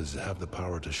doors have the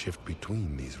power to shift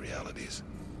between these realities,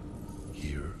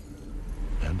 here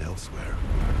and elsewhere.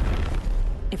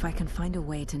 If I can find a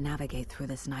way to navigate through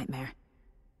this nightmare,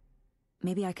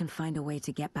 maybe I can find a way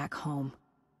to get back home.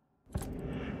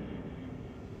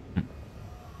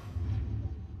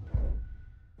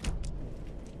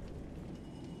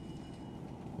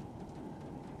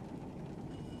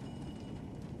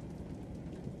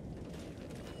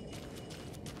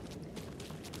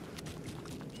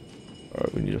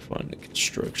 Alright, we need to find the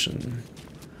construction.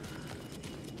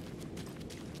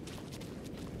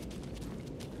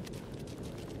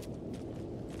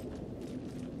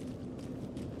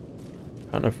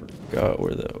 Kind of forgot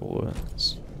where that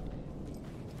was.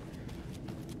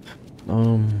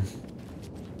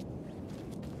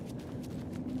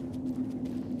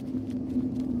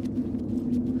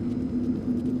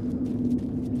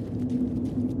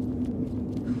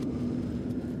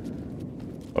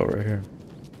 Oh, right here.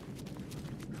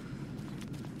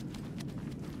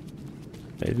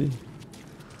 Maybe?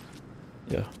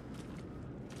 Yeah.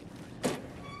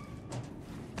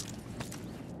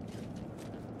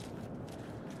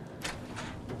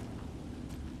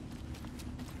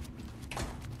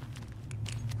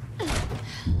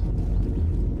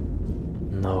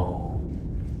 No.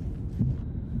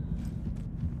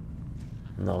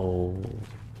 No.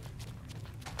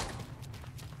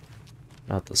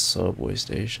 Not the subway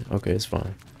station. Okay, it's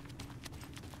fine. I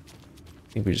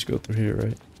think we just go through here,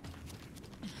 right?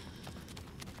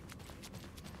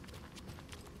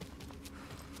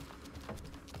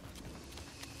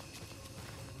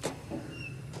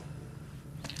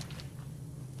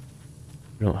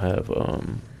 We don't have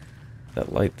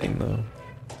that light thing though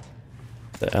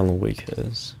that Alan Wake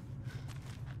has.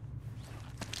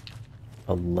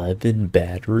 11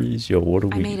 batteries? Yo, what are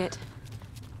we? I made it.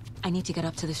 I need to get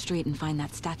up to the street and find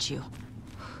that statue.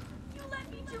 You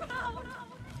let me drown!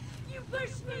 You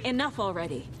pushed me! Enough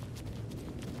already.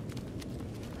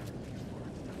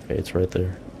 Okay, it's right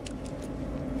there.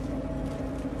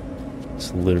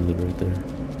 It's literally right there.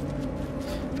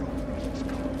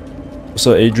 What's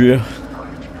up, Adria?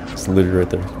 It's literally right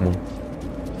there. Come on.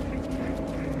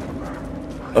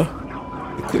 Oh,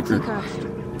 the clicker.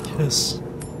 Yes.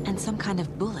 And some kind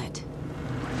of bullet.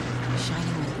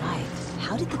 Shining with light.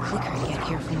 How did the clicker get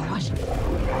here from Washington?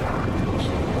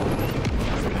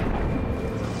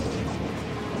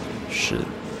 Shit.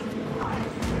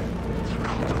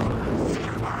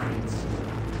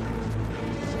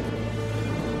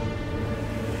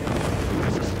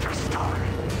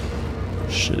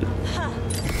 Shit.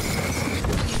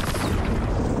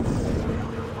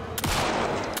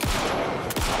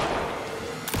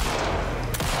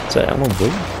 Is that Alan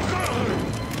Wake?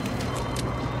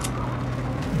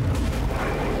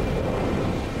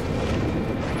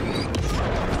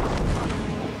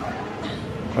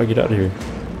 I'll get out of here.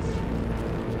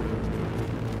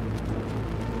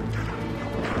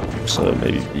 So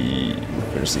maybe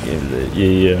finish the game today.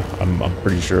 Yeah. I'm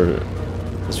pretty sure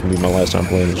this will be my last time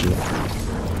playing this shit.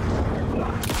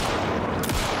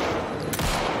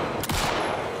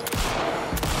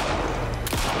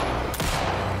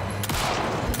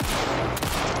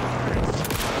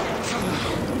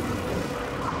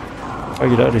 I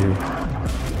get out of here.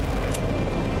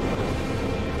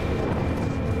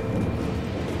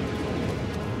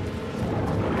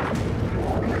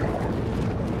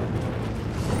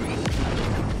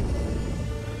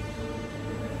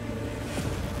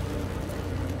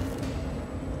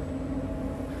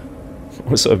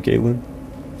 What's up, Galen?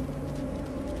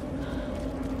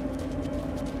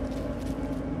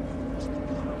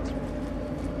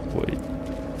 Wait.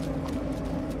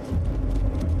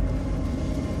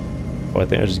 Oh, I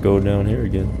think I just go down here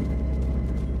again.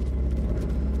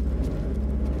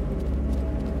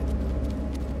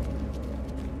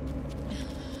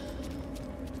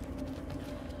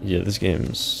 Yeah, this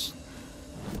game's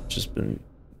just been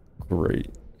great.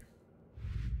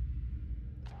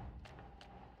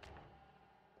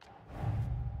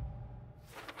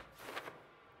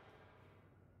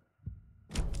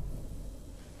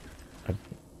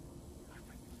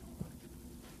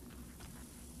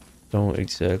 Don't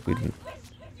exactly.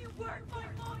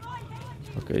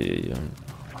 Okay, yeah.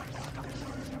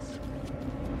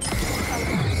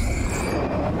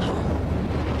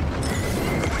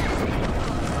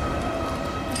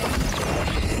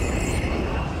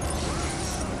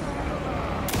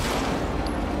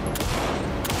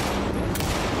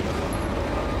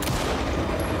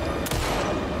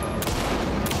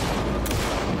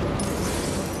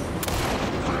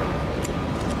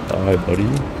 Hi, buddy.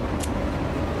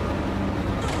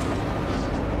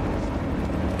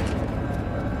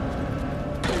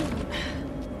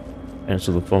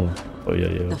 Answer the phone. Oh yeah,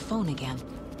 yeah. The phone again.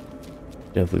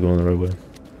 Definitely going the right way.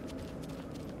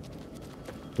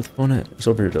 Where's the phone at? It's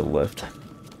over here to the left.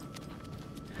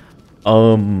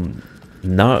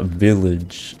 Not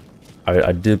Village.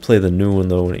 I did play the new one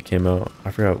though when it came out.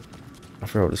 I forgot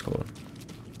what it's called.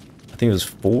 I think it was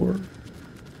 4.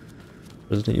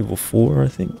 Resident Evil 4, I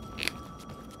think.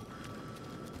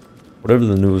 Whatever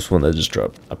the newest one that just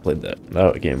dropped, I played that.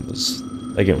 That game was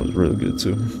really good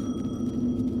too.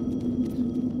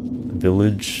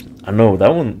 Village. I know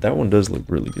that one does look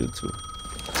really good too.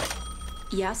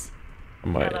 Yes? I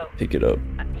might pick it up.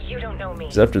 You don't know me.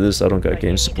 'Cause after this I don't got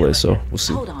games to play, so we'll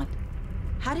see. Hold on.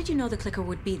 How did you know the clicker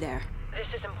would be there? This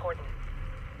is important.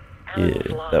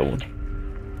 Yeah, that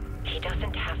one. He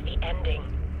doesn't have the ending.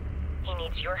 He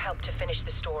needs your help to finish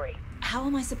the story. How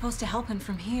am I supposed to help him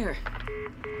from here?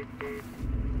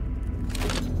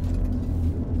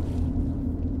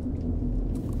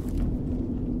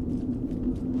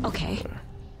 Okay.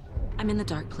 I'm in the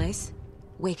dark place.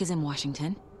 Wake is in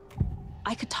Washington.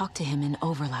 I could talk to him in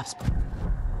overlaps.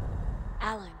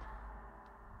 Alan.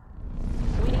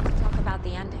 We need to talk about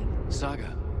the ending. Saga,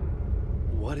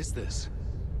 what is this?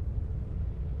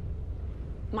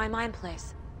 My mind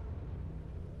place.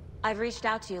 I've reached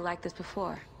out to you like this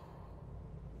before.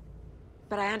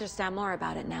 But I understand more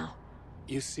about it now.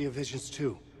 You see visions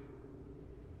too.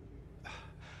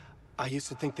 I used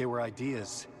to think they were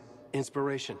ideas,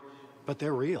 inspiration, but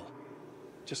they're real.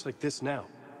 Just like this now.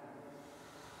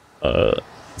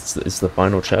 It's the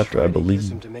final chapter, I believe. Use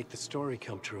them to make the story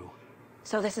come true.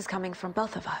 So this is coming from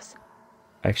both of us.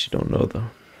 I actually don't know though.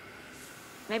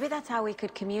 Maybe that's how we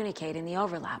could communicate in the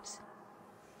overlaps.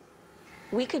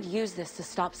 We could use this to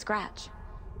stop Scratch.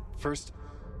 First,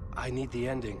 I need the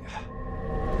ending.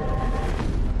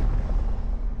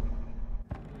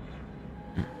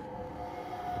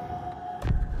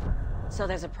 So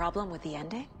there's a problem with the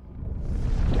ending?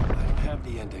 I don't have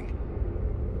the ending.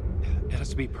 It has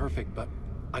to be perfect, but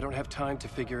I don't have time to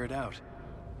figure it out.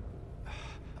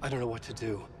 I don't know what to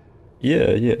do.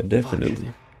 Yeah,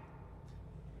 definitely.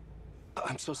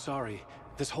 I'm so sorry.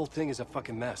 This whole thing is a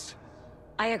fucking mess.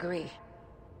 I agree.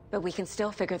 But we can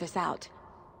still figure this out.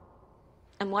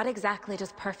 And what exactly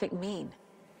does perfect mean?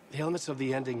 The elements of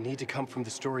the ending need to come from the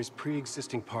story's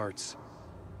pre-existing parts.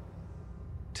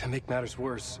 To make matters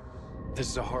worse, this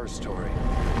is a horror story.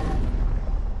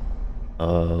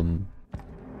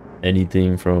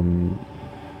 Anything from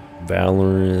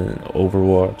Valorant,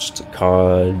 Overwatch to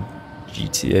COD,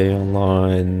 GTA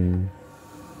Online,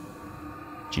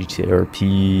 GTA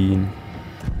RP.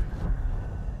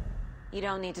 You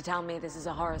don't need to tell me this is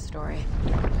a horror story.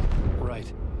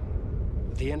 Right.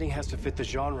 The ending has to fit the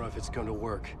genre if it's going to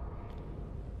work.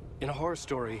 In a horror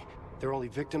story, there are only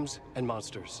victims and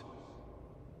monsters.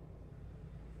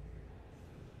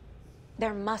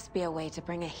 There must be a way to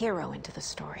bring a hero into the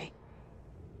story.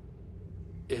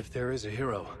 If there is a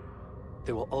hero,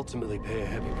 they will ultimately pay a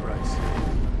heavy price.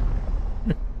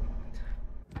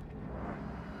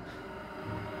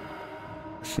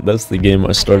 That's the game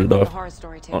I started off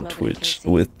on Twitch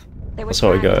with. That's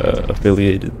how I got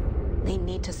affiliated. They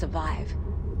need to survive.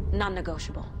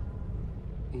 Non-negotiable.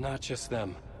 Not just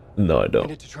them. No, I I don't.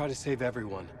 need to try to save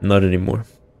everyone. Not anymore.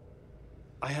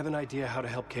 I have an idea how to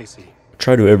help Casey. I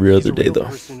try to every He's other a day real though,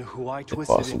 person who I if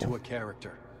twisted into possible. a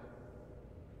character.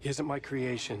 He isn't my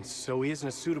creation, so he isn't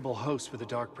a suitable host for the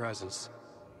Dark Presence.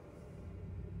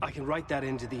 I can write that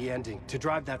into the ending to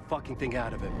drive that fucking thing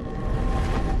out of him.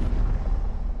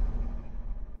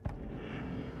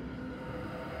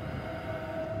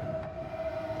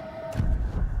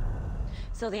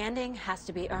 So the ending has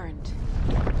to be earned.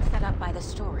 Set up by the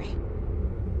story.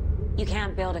 You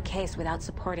can't build a case without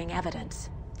supporting evidence.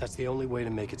 That's the only way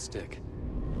to make it stick.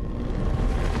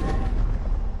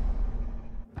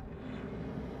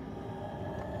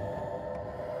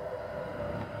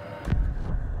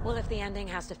 Well, if the ending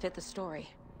has to fit the story.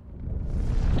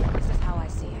 This is how I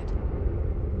see it.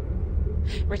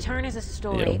 Return is a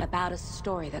story about a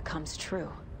story that comes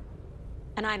true.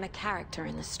 And I'm a character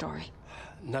in the story.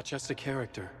 Not just a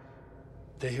character.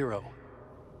 The hero.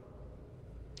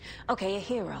 Okay, a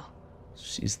hero.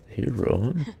 She's the hero,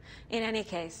 huh? In any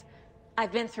case,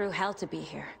 I've been through hell to be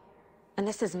here. And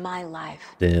this is my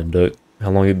life. Damn, Duck. How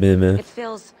long it been, man? It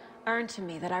feels earned to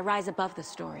me that I rise above the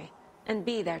story and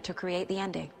be there to create the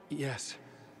ending. Yes.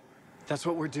 That's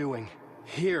what we're doing.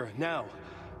 Here, now.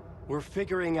 We're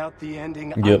figuring out the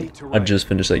ending I need Yep, to I write. just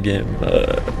finished that game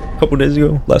a couple days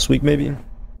ago, last week maybe.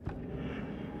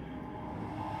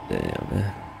 Damn,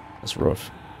 man, that's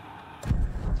rough.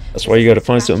 That's why you gotta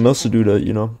find something else to do to,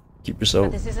 you know, keep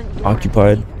yourself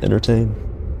occupied, entertained.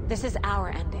 This is our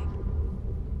ending.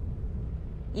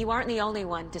 You aren't the only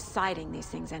one deciding these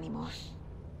things anymore.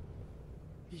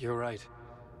 You're right.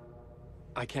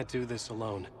 I can't do this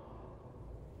alone.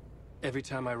 Every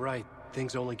time I write,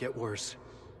 things only get worse.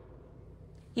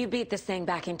 You beat this thing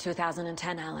back in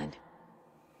 2010, Alan.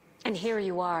 And here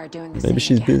you are doing the same Maybe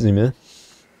she's again. busy, man.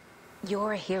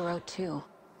 You're a hero too.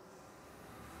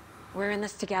 We're in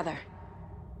this together.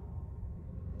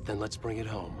 Then let's bring it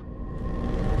home.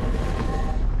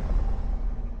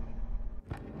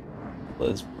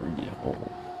 Let's bring it home.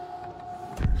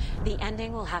 The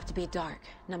ending will have to be dark,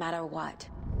 no matter what.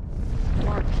 The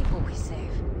more people we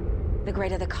save, the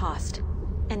greater the cost.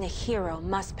 And the hero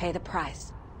must pay the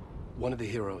price. One of the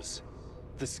heroes.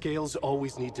 The scales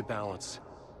always need to balance.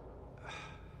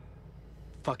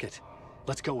 Fuck it.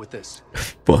 Let's go with this.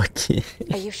 Fuck it.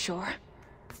 Are you sure?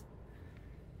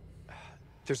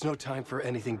 There's no time for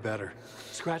anything better.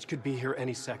 Scratch could be here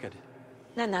any second.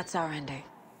 Then that's our ending.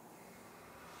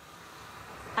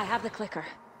 I have the clicker.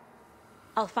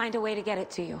 I'll find a way to get it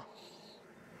to you.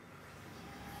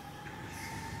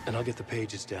 And I'll get the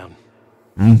pages down.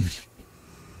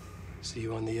 See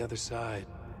you on the other side.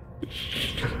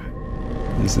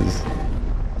 This is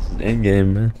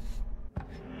endgame, man.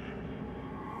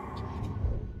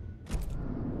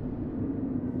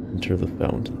 Enter the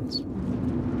fountains.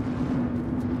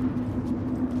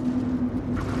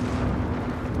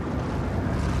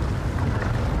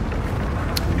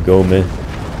 Go, man.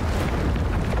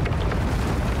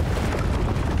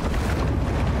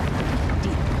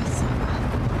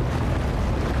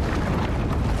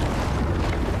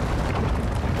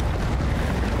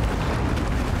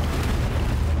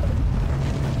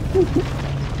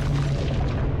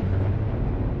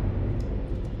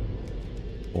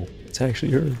 Oh, it's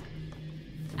actually her.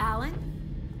 Alan?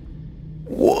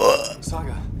 What?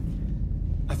 Saga.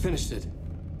 I finished it.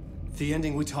 The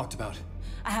ending we talked about.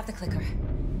 I have the clicker.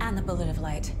 And the bullet of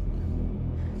light.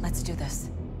 Let's do this.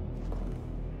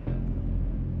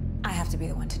 I have to be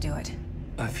the one to do it.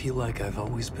 I feel like I've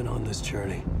always been on this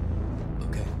journey.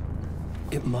 Okay.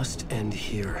 It must end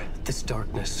here. This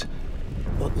darkness.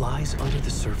 What lies under the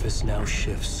surface now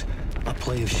shifts. A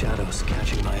play of shadows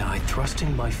catching my eye,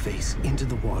 thrusting my face into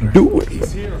the water. Do it.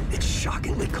 He's here. It's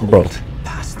shockingly cold. Bro.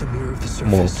 Past the mirror of the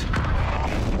surface. And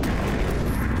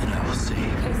I will say...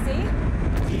 Casey?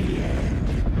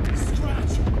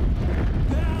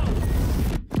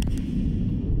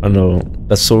 I know,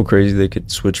 that's so crazy they could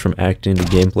switch from acting to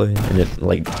gameplay and it,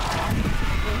 like,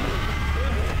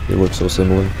 they look so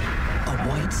similar. A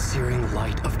white searing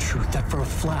light of truth that for a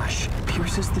flash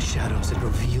pierces the shadows and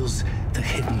reveals the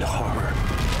hidden horror.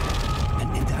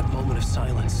 And in that moment of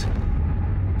silence,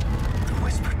 the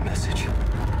whispered message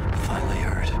finally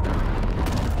heard.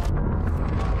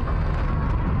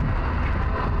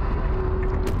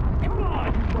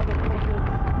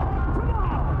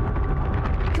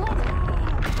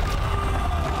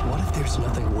 There's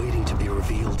nothing waiting to be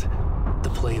revealed. The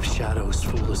play of shadows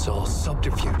fool us all,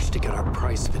 subterfuge to get our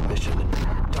price of admission.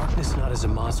 Darkness not as a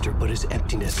monster, but as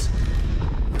emptiness.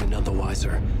 We're none the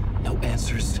wiser. No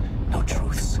answers, no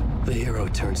truths. The hero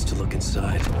turns to look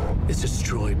inside, is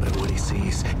destroyed by what he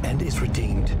sees, and is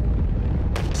redeemed.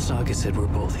 Saga said we're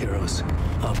both heroes.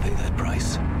 I'll pay that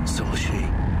price. So will she.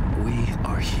 We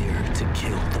are here to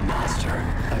kill the monster.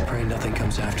 I pray nothing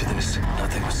comes after this.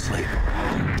 Nothing will sleep.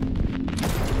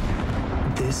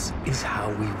 This is how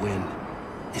we win.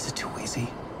 Is it too easy?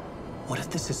 What if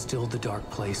this is still the dark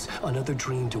place, another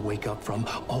dream to wake up from,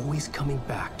 always coming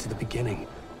back to the beginning?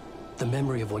 The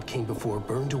memory of what came before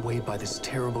burned away by this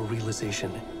terrible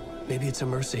realization. Maybe it's a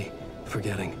mercy,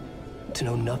 forgetting. To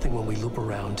know nothing when we loop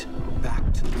around, back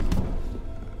to...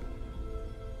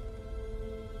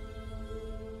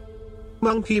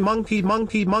 Monkey, monkey,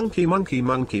 monkey, monkey, monkey,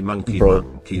 monkey, monkey, Bro,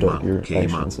 monkey, dog, you're monkey,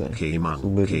 actually monkey, insane. monkey,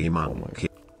 Literally, monkey.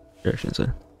 You're actually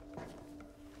insane.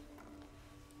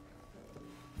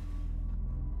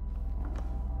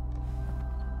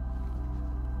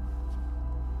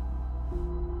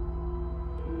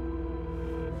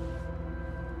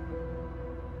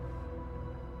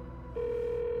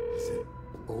 Is it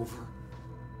over?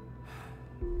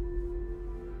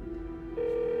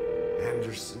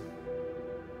 Anderson.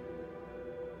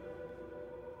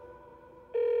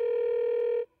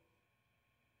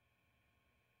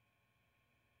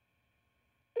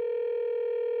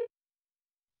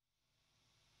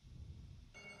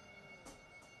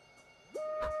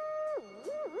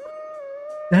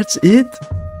 That's it?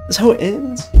 That's how it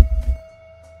ends?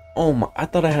 Oh my, I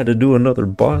thought I had to do another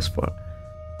boss fight.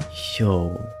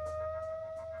 Yo.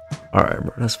 Alright,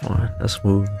 bro, that's fine. That's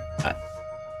smooth.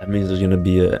 That means there's gonna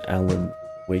be a Alan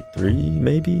Wake 3,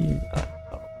 maybe? I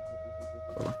don't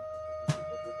know.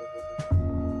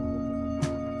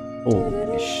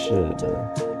 Holy shit, man.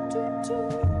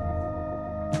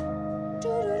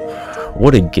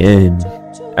 What a game.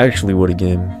 Actually, what a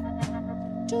game.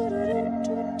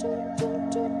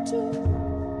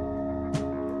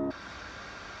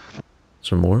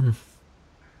 Some more?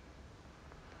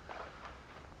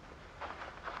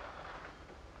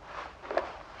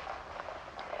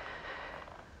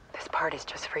 This part is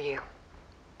just for you.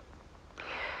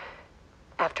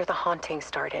 After the haunting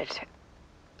started,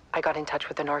 I got in touch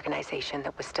with an organization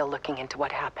that was still looking into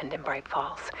what happened in Bright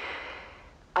Falls.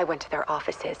 I went to their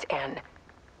offices and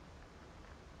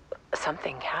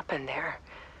something happened there.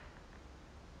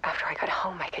 After I got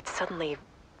home, I could suddenly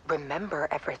remember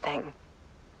everything.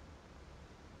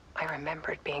 I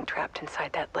remembered being trapped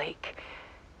inside that lake.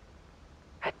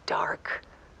 A dark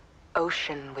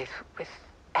ocean with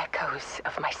echoes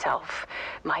of myself.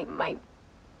 My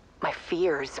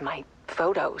fears, my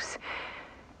photos.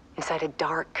 Inside a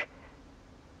dark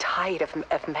tide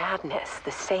of madness.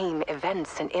 The same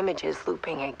events and images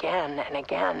looping again and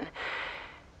again.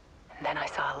 And then I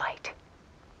saw a light.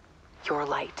 Your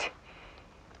light.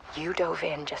 You dove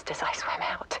in just as I swam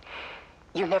out.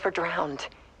 You never drowned.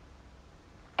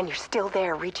 And you're still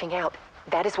there reaching out.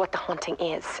 That is what the haunting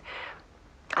is.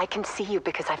 I can see you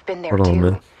because I've been there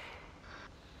too.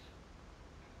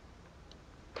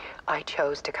 I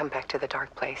chose to come back to the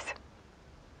dark place.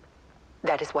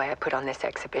 That is why I put on this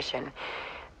exhibition.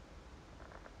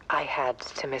 I had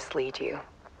to mislead you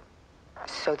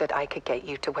so that I could get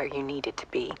you to where you needed to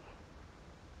be.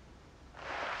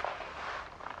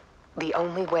 The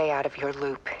only way out of your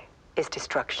loop is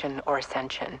destruction or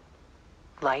ascension.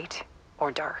 Light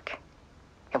or dark.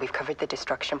 And we've covered the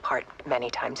destruction part many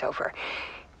times over.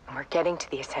 And we're getting to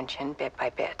the ascension bit by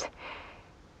bit.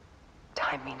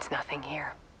 Time means nothing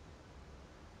here.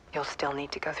 You'll still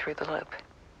need to go through the loop.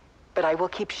 But I will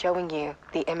keep showing you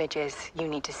the images you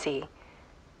need to see.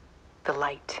 The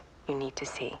light you need to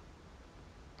see.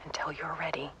 Until you're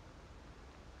ready.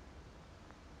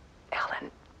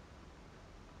 Alan,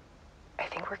 I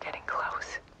think we're getting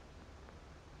close.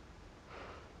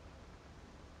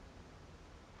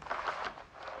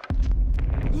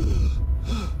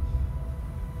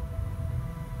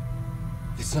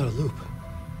 It's not a loop.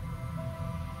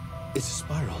 It's a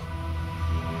spiral.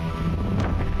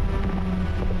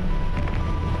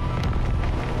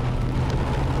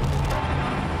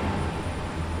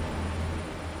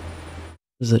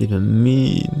 What does that even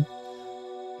mean?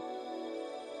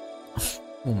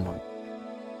 Oh my.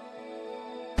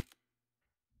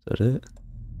 Is that it?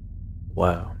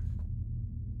 Wow.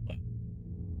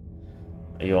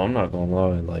 Yo, I'm not gonna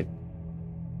lie, like,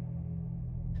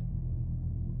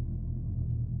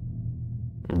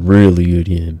 really good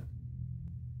game.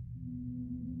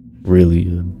 Really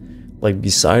good. Like,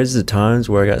 besides the times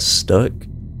where I got stuck,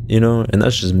 you know, and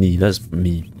that's just me. That's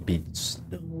me being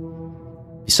stuck.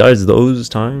 Besides those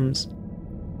times,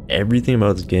 everything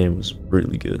about this game was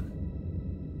really good.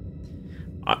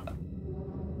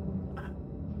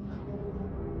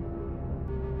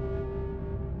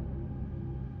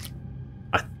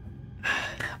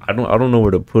 I don't know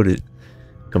where to put it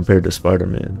compared to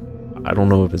Spider-Man. I don't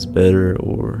know if it's better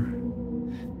or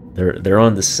they're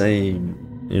on the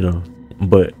same, you know,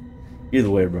 but either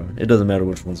way, bro, it doesn't matter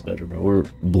which one's better, bro. We're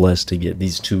blessed to get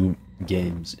these two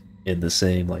games in the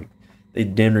same, like, they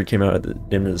damn near came out at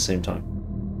damn near the same time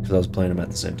because I was playing them at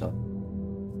the same time.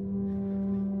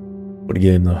 What a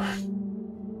game, though.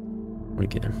 What a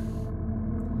game.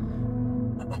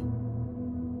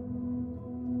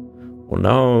 Well,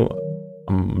 now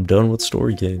I'm done with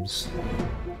story games.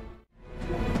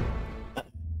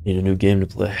 Need a new game to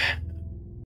play.